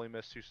DeGrom only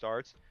missed 2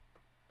 starts,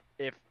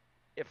 if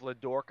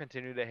Lindor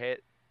continued to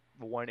hit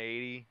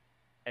 180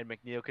 and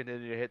McNeil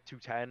continued to hit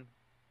 210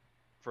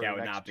 for That the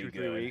would next not be 2-3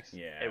 good. weeks,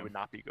 Yeah. it would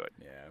not be good.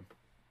 Yeah.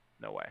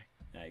 No way.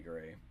 I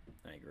agree.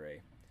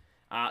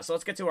 So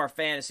let's get to our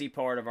fantasy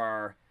part of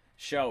our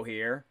show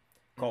here,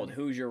 called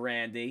Who's Your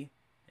Randy,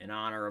 in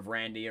honor of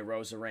Randy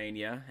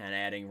Arozarena, and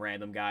adding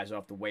random guys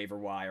off the waiver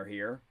wire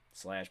here,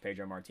 /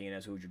 Pedro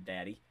Martinez, Who's Your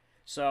Daddy.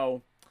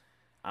 So,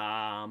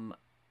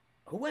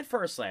 who went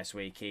first last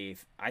week,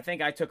 Keith? I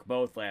think I took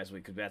both last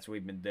week because that's what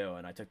we've been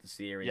doing. I took the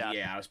series. Yes.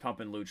 Yeah, I was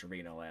pumping Lou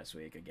Trevino last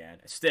week again.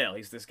 Still,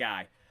 he's this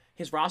guy.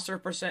 His roster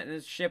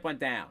percentage went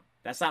down.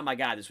 That's not my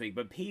guy this week.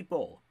 But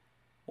people,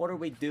 what are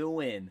we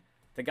doing?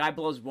 The guy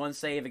blows one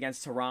save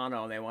against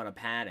Toronto and they want to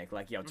panic.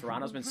 Like, yo,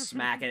 Toronto's been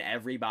smacking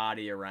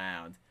everybody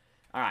around.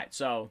 All right,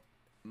 so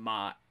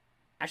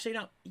actually,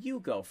 no, you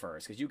go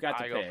first because you got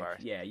the I pick. go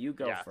first. Yeah, you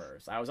go Yes.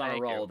 first. I was on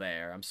Thank a roll you.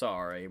 there. I'm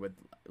sorry. With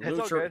It's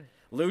all good.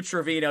 Lou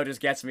Trevino just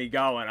gets me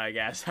going, I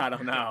guess. I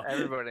don't know.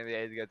 Everybody in the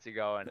A's gets you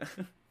going.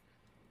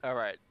 All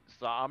right,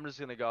 so I'm just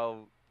gonna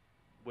go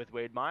with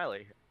Wade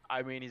Miley.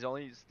 I mean, he's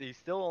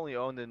still only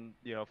owned in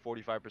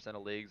 45%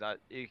 of leagues.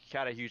 He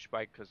had a huge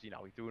spike because he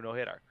threw a no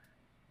hitter.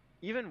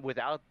 Even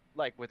without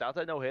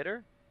that no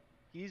hitter,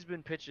 he's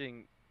been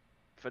pitching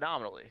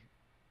phenomenally.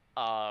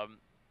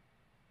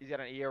 He's got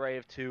an ERA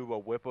of 2, a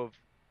WHIP of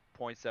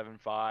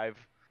 .75.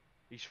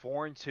 He's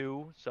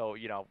 4-2, so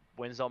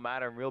wins don't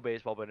matter in real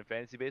baseball, but in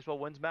fantasy baseball,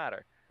 wins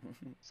matter.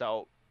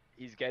 So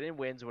he's getting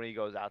wins when he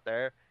goes out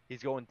there.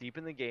 He's going deep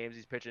in the games.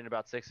 He's pitching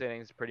about 6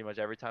 innings pretty much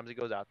every time he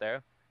goes out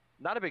there.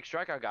 Not a big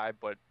strikeout guy,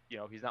 but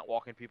he's not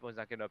walking people. He's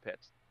not getting up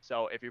hits.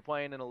 So if you're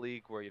playing in a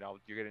league where you're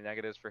getting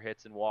negatives for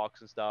hits and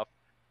walks and stuff,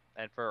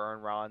 and for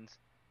earned runs,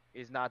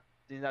 he's not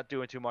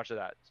doing too much of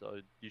that.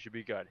 So you should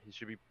be good. He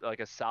should be like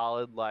a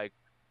solid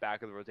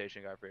back of the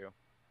rotation guy for you.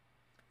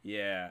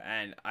 Yeah,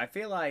 and I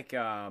feel like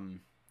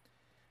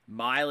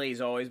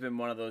Miley's always been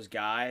one of those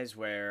guys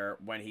where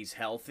when he's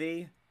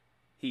healthy,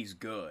 he's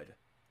good.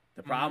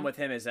 The problem with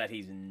him is that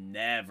he's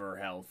never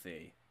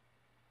healthy.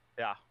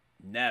 Yeah.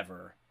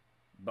 Never.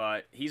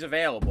 But he's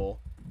available,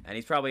 and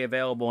he's probably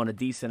available in a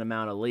decent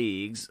amount of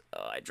leagues.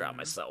 Oh, I dropped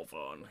my cell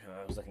phone.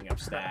 I was looking up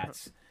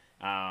stats.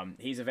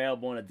 He's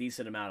available in a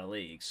decent amount of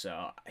leagues,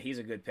 so he's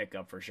a good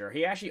pickup for sure.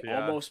 He actually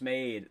almost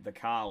made the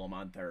column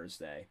on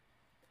Thursday.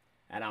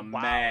 And I'm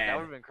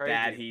mad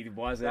that he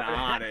wasn't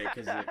on it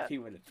because he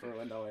would have thrown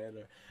a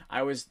no-hitter.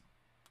 I was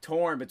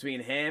torn between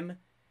him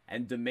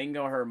and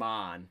Domingo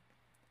Germán,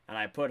 and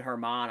I put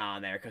Germán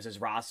on there because his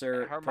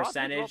roster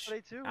percentage.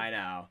 I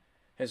know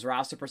his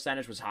roster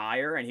percentage was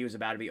higher, and he was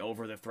about to be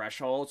over the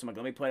threshold. So I'm like,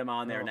 let me put him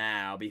on there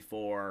now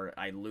before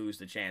I lose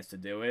the chance to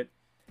do it.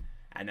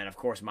 And then, of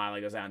course,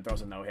 Miley goes out and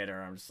throws a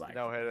no-hitter. I'm just like,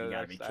 No-hitter you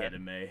got to next be time.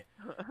 kidding me.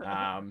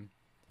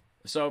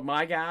 So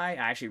my guy,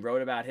 I actually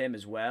wrote about him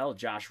as well.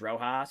 Josh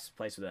Rojas,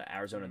 plays for the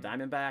Arizona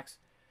Diamondbacks.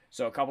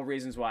 So a couple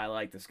reasons why I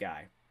like this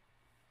guy.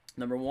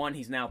 Number one,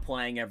 he's now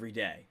playing every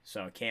day,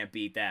 so can't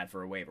beat that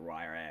for a waiver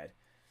wire ad.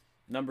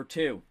 Number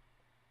two,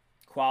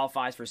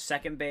 qualifies for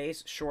second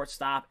base,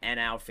 shortstop, and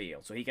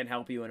outfield, so he can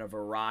help you in a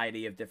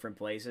variety of different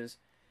places.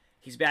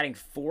 He's batting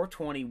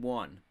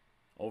 .421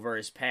 over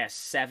his past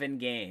 7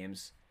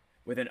 games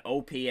with an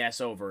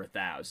OPS over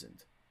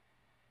 1,000.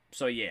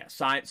 So yeah,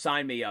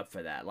 sign me up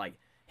for that. Like,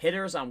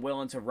 hitters I'm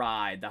willing to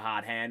ride the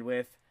hot hand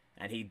with,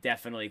 and he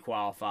definitely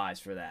qualifies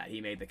for that.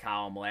 He made the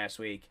column last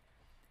week.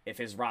 If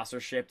his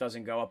rostership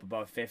doesn't go up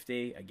above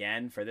 50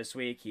 again for this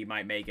week, he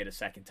might make it a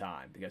second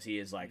time because he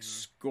is like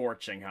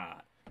scorching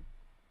hot.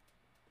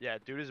 Yeah,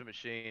 dude is a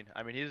machine.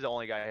 I mean, he's the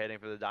only guy hitting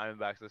for the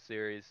Diamondbacks this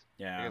series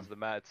against the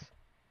Mets.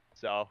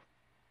 So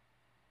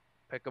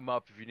pick him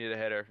up if you need a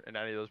hitter in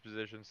any of those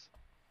positions.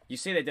 You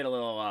see, they did a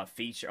little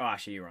feature. Oh,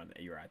 actually, you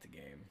were at the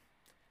game.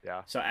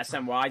 Yeah. So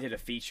SMY did a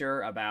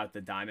feature about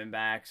the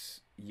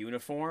Diamondbacks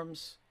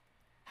uniforms.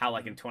 How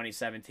like in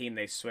 2017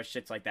 they switched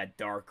it to like that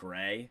dark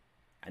gray,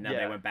 and then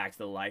they went back to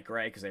the light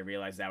gray because they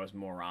realized that was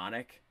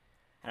moronic.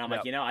 And I'm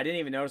like, I didn't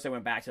even notice they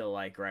went back to the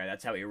light gray.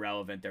 That's how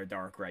irrelevant their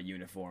dark gray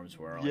uniforms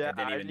were. Like,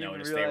 I didn't even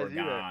notice they were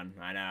gone.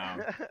 I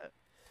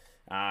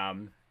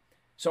know.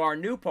 So our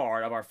new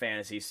part of our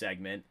fantasy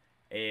segment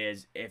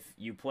is if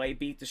you play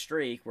Beat the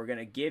Streak, we're going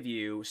to give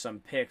you some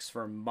picks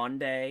for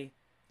Monday,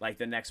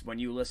 like when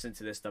you listen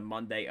to this, the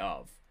Monday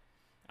of.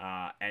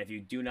 And if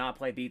you do not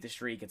play Beat the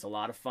Streak, it's a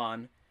lot of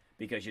fun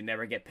because you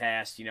never get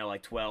past,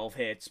 like 12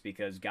 hits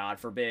because God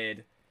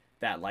forbid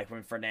that, like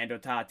when Fernando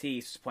Tatis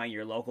is playing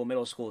your local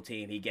middle school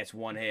team, he gets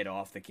 1 hit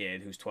off the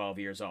kid who's 12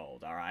 years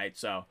old, all right?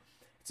 So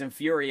it's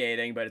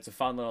infuriating, but it's a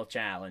fun little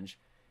challenge.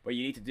 What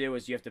you need to do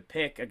is you have to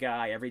pick a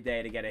guy every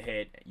day to get a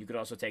hit. You could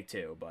also take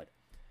 2, but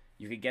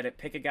you could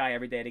pick a guy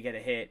every day to get a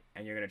hit,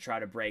 and you're going to try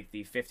to break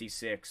the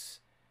 56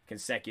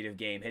 consecutive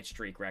game hit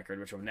streak record,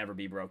 which will never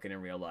be broken in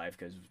real life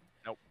because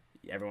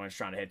everyone's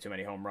trying to hit too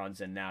many home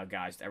runs, and now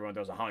everyone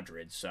throws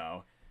 100,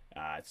 so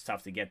it's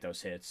tough to get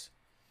those hits.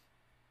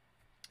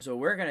 So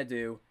what we're going to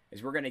do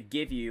is we're going to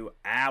give you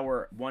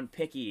our 1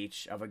 pick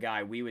each of a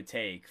guy we would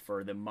take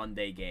for the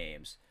Monday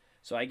games.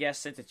 So I guess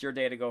since it's your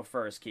day to go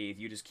first, Keith,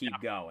 you just keep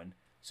going.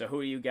 So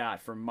who do you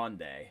got for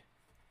Monday?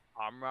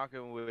 I'm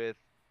rocking with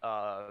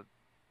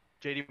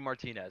JD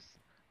Martinez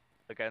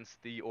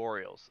against the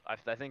Orioles. I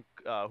think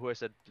who I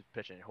said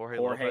pitching? Jorge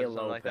Lopez.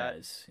 Like that.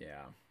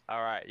 Yeah.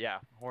 All right, yeah.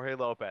 Jorge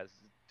Lopez.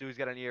 Dude's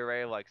got an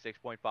ERA of like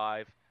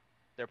 6.5.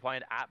 They're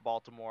playing at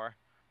Baltimore.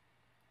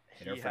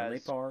 Hitter-friendly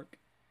park.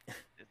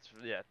 It's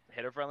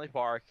hitter-friendly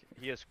park.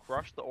 He has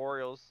crushed the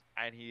Orioles,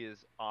 and he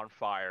is on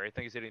fire. I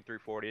think he's hitting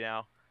 340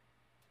 now.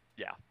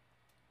 Yeah,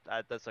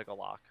 that's like a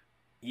lock.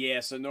 Yeah,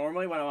 so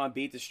normally when I'm on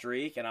Beat the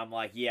Streak and I'm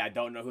like, I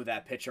don't know who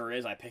that pitcher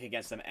is, I pick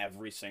against them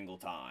every single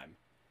time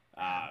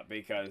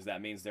because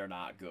that means they're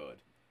not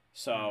good.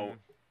 So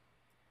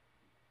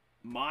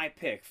my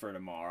pick for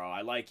tomorrow,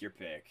 I like your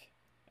pick,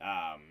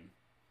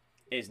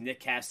 is Nick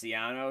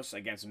Castellanos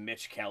against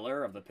Mitch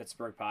Keller of the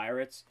Pittsburgh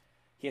Pirates.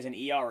 He has an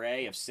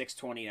ERA of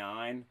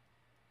 6.29.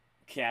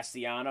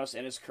 Castellanos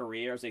in his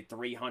career is a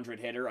 300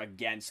 hitter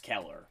against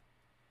Keller.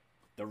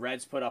 The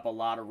Reds put up a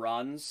lot of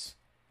runs,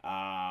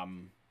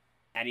 and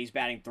he's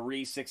batting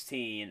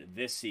 .316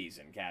 this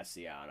season,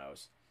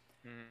 Castellanos.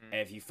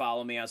 If you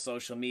follow me on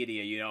social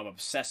media, you know I'm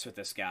obsessed with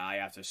this guy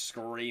after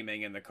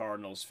screaming in the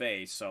Cardinals'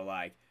 face. So,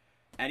 like,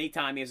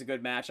 anytime he has a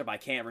good matchup, I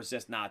can't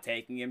resist not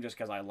taking him just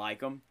because I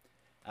like him.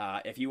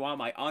 If you want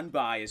my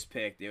unbiased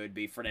pick, it would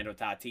be Fernando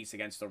Tatis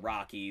against the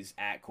Rockies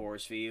at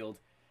Coors Field.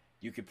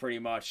 You could pretty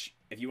much,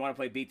 if you want to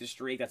play Beat the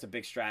Streak, that's a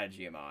big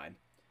strategy of mine.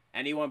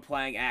 Anyone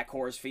playing at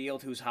Coors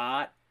Field who's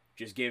hot,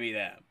 just give me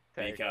them.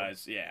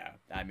 Because,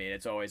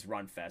 it's always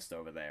run fest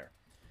over there.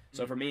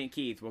 So for me and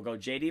Keith, we'll go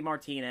JD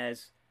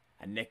Martinez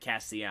and Nick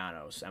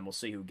Castellanos, and we'll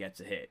see who gets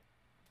a hit.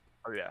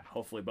 Oh, yeah.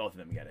 Hopefully both of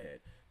them get a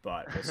hit,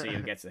 but we'll see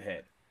who gets a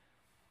hit.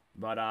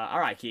 But, all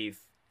right,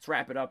 Keith, let's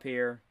wrap it up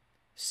here.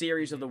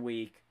 Series of the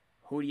week.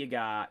 Who do you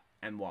got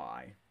and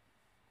why?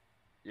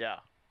 Yeah.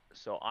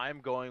 So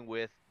I'm going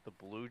with the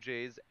Blue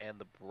Jays and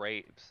the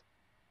Braves.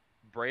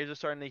 Braves are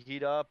starting to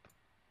heat up.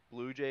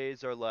 Blue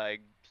Jays are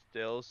like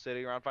still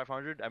sitting around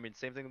 500. I mean,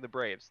 same thing with the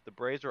Braves. The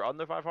Braves are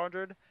under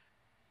 500.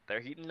 They're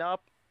heating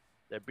up.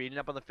 They're beating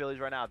up on the Phillies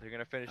right now. They're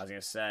gonna finish. I was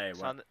gonna say,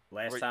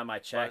 last time I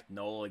checked,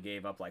 Nola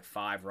gave up like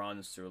 5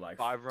 runs through like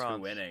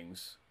 2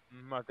 innings.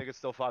 I think it's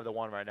still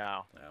 5-1 right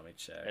now. Let me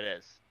check. It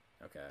is.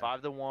 Okay.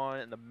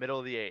 5-1 in the middle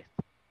of the 8th.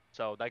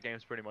 So that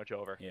game's pretty much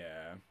over.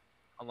 Yeah.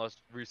 Unless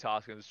Rhys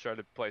Hoskins tries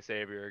to play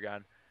savior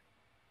again.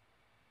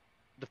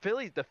 The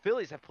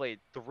Phillies have played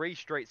 3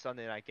 straight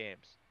Sunday night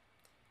games.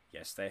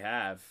 Yes, they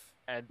have.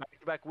 And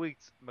back-to-back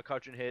weeks,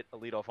 McCutchen hit a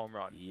leadoff home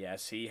run.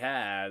 Yes, he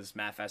has.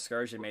 Matt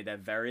Vasgersian made that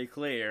very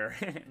clear.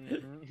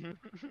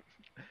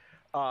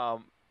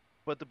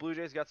 but the Blue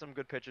Jays got some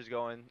good pitchers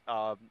going.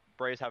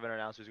 Braves haven't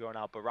announced who's going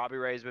out, but Robbie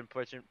Ray's been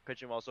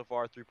pitching well so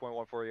far,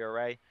 3.14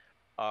 ERA.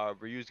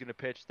 Ryu's gonna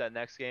pitch that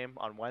next game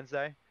on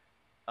Wednesday.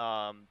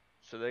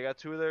 So they got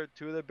two of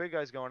their big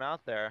guys going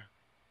out there.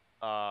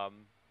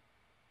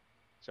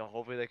 So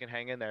hopefully they can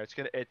hang in there.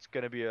 It's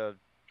gonna be a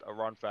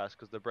run fest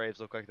because the Braves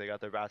look like they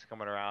got their bats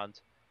coming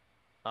around.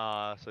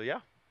 So yeah,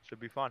 should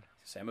be fun.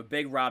 I'm a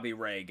big Robbie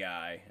Ray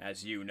guy,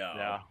 as you know.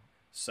 Yeah.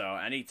 So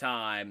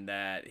anytime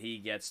that he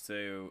gets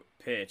to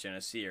pitch in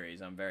a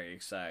series, I'm very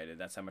excited.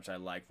 That's how much I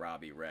like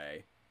Robbie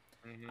Ray.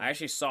 I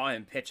actually saw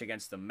him pitch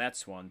against the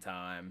Mets one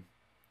time,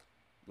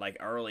 like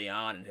early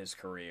on in his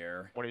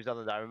career. When he was on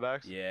the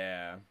Diamondbacks?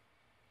 Yeah.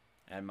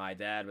 And my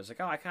dad was like,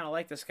 "Oh, I kind of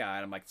like this guy."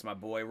 And I'm like, "It's my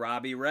boy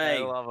Robbie Ray.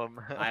 I love him."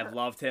 I've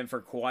loved him for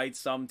quite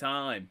some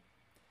time.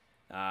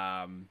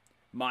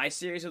 My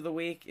series of the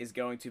week is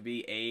going to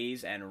be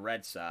A's and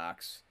Red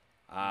Sox.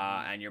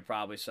 And you're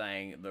probably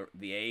saying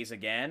the A's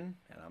again?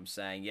 And I'm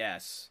saying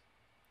yes,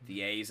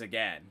 the A's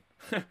again.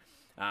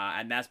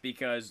 And that's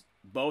because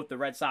both the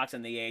Red Sox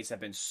and the A's have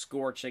been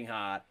scorching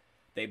hot.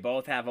 They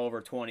both have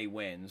over 20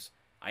 wins.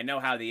 I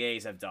know how the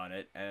A's have done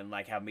it, and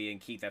like how me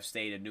and Keith have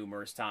stated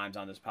numerous times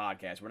on this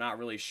podcast, we're not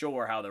really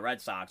sure how the Red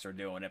Sox are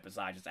doing it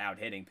besides just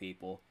out-hitting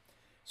people.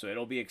 So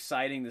it'll be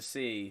exciting to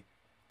see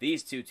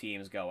these two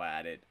teams go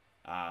at it.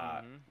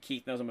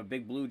 Keith knows I'm a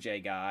big Blue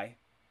Jay guy.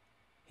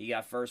 He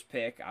got first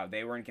pick.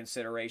 They were in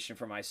consideration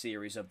for my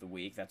series of the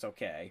week. That's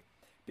okay,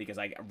 because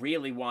I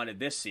really wanted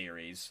this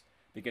series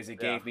because it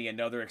gave me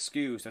another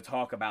excuse to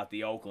talk about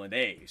the Oakland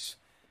A's.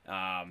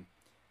 And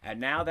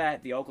now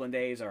that the Oakland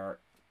A's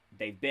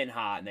they've been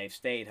hot and they've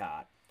stayed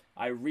hot,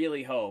 I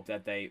really hope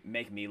that they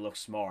make me look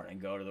smart and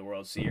go to the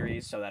World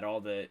Series so that all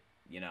the,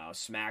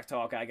 smack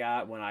talk I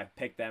got when I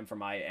picked them for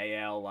my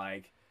AL,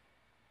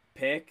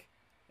 pick,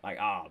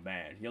 oh,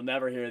 man, you'll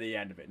never hear the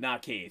end of it.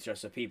 Not Keith,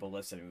 just the people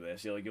listening to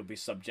this. You'll be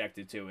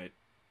subjected to it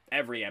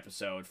every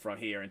episode from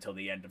here until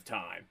the end of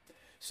time.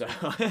 So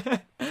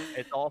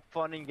it's all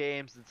fun and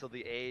games until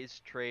the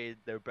A's trade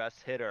their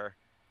best hitter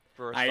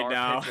for a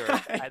star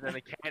pitcher, and then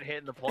they can't hit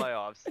in the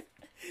playoffs.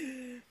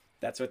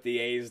 That's what the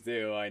A's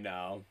do, I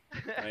know.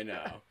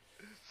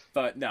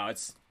 But no,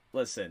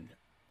 listen,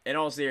 in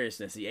all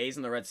seriousness, the A's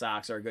and the Red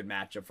Sox are a good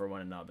matchup for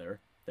one another.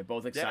 They're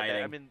both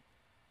exciting. Yeah,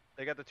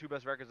 they got the two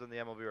best records in the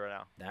MLB right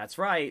now. That's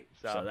right.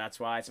 So that's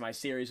why it's my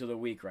series of the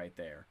week right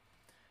there.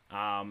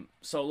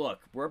 So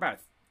look, we're about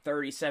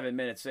 37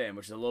 minutes in,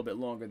 which is a little bit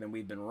longer than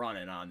we've been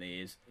running on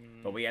these.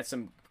 But we had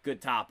some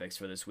good topics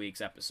for this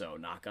week's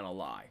episode, not going to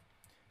lie.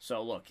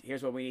 So look,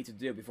 here's what we need to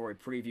do before we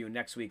preview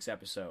next week's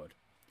episode.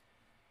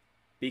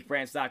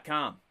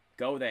 BeakBrands.com.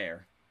 Go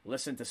there.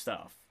 Listen to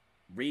stuff.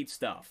 Read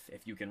stuff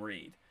if you can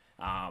read.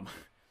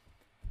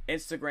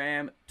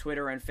 Instagram,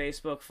 Twitter, and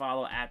Facebook.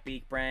 Follow at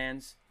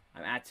BeakBrands.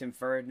 I'm at Tim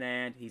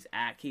Ferdinand. He's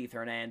at Keith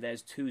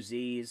Hernandez, 2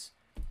 Z's.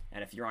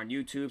 And if you're on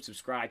YouTube,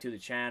 subscribe to the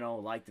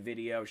channel, like the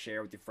video,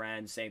 share with your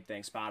friends. Same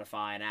thing,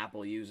 Spotify and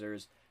Apple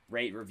users.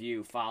 Rate,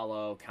 review,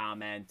 follow,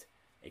 comment,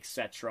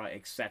 etc.,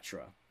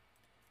 etc.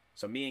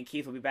 So me and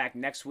Keith will be back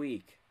next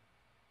week.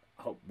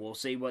 We'll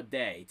see what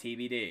day,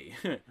 TBD.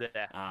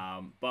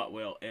 But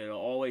it'll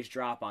always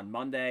drop on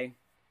Monday.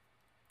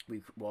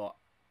 We will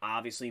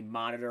obviously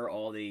monitor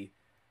all the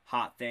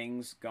hot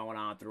things going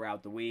on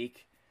throughout the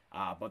week.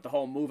 But the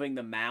whole moving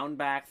the mound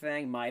back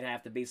thing might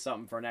have to be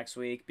something for next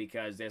week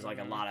because there's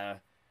a lot of...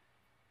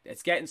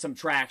 It's getting some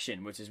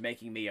traction, which is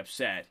making me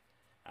upset.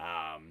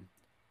 I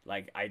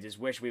just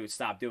wish we would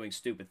stop doing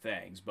stupid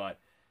things. But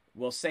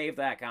we'll save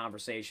that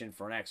conversation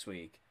for next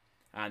week.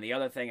 And the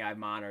other thing I'm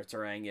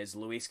monitoring is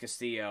Luis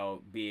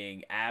Castillo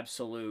being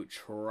absolute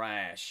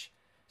trash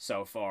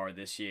so far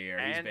this year.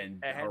 He's been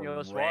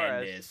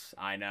horrendous.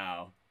 I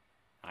know.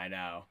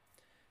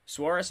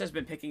 Suarez has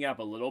been picking up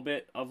a little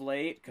bit of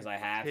late because I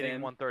have hitting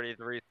him.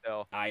 133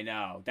 still. I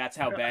know. That's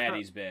how bad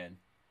he's been.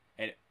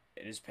 And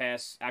in his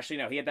past... Actually,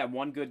 no. He had that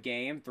one good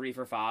game, 3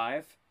 for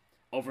 5.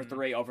 Over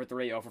 3, over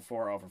 3, over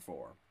 4, over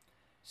 4.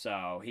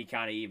 So he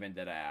kind of evened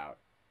it out.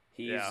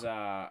 He's...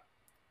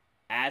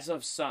 As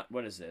of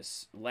what is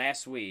this?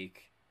 Last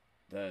week,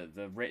 the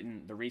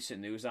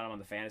recent news on him on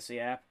the fantasy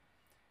app,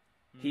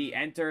 he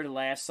entered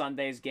last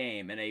Sunday's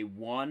game in a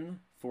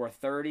 1 for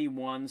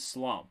 31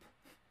 slump,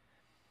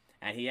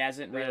 and he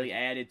hasn't really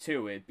added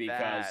to it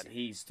because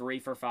he's 3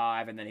 for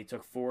 5, and then he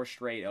took 4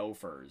 straight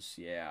offers.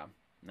 Yeah,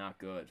 not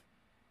good.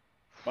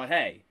 But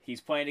hey, he's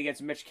playing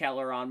against Mitch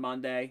Keller on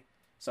Monday,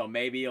 so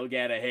maybe he'll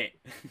get a hit.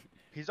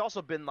 He's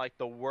also been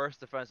the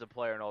worst defensive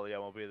player in all the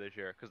MLB this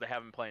year because they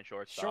haven't been playing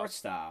shortstop.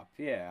 Shortstop,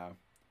 yeah.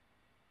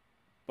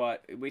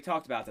 But we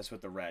talked about this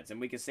with the Reds,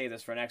 and we could save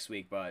this for next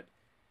week, but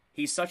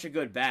he's such a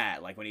good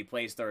bat, when he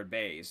plays third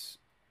base.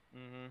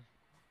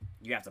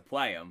 You have to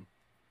play him,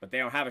 but they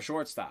don't have a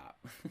shortstop.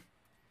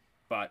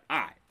 But, all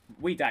right,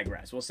 we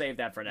digress. We'll save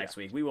that for next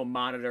week. We will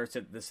monitor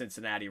to the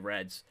Cincinnati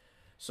Reds.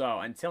 So,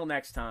 until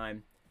next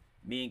time,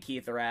 me and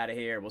Keith are out of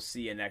here. We'll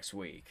see you next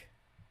week.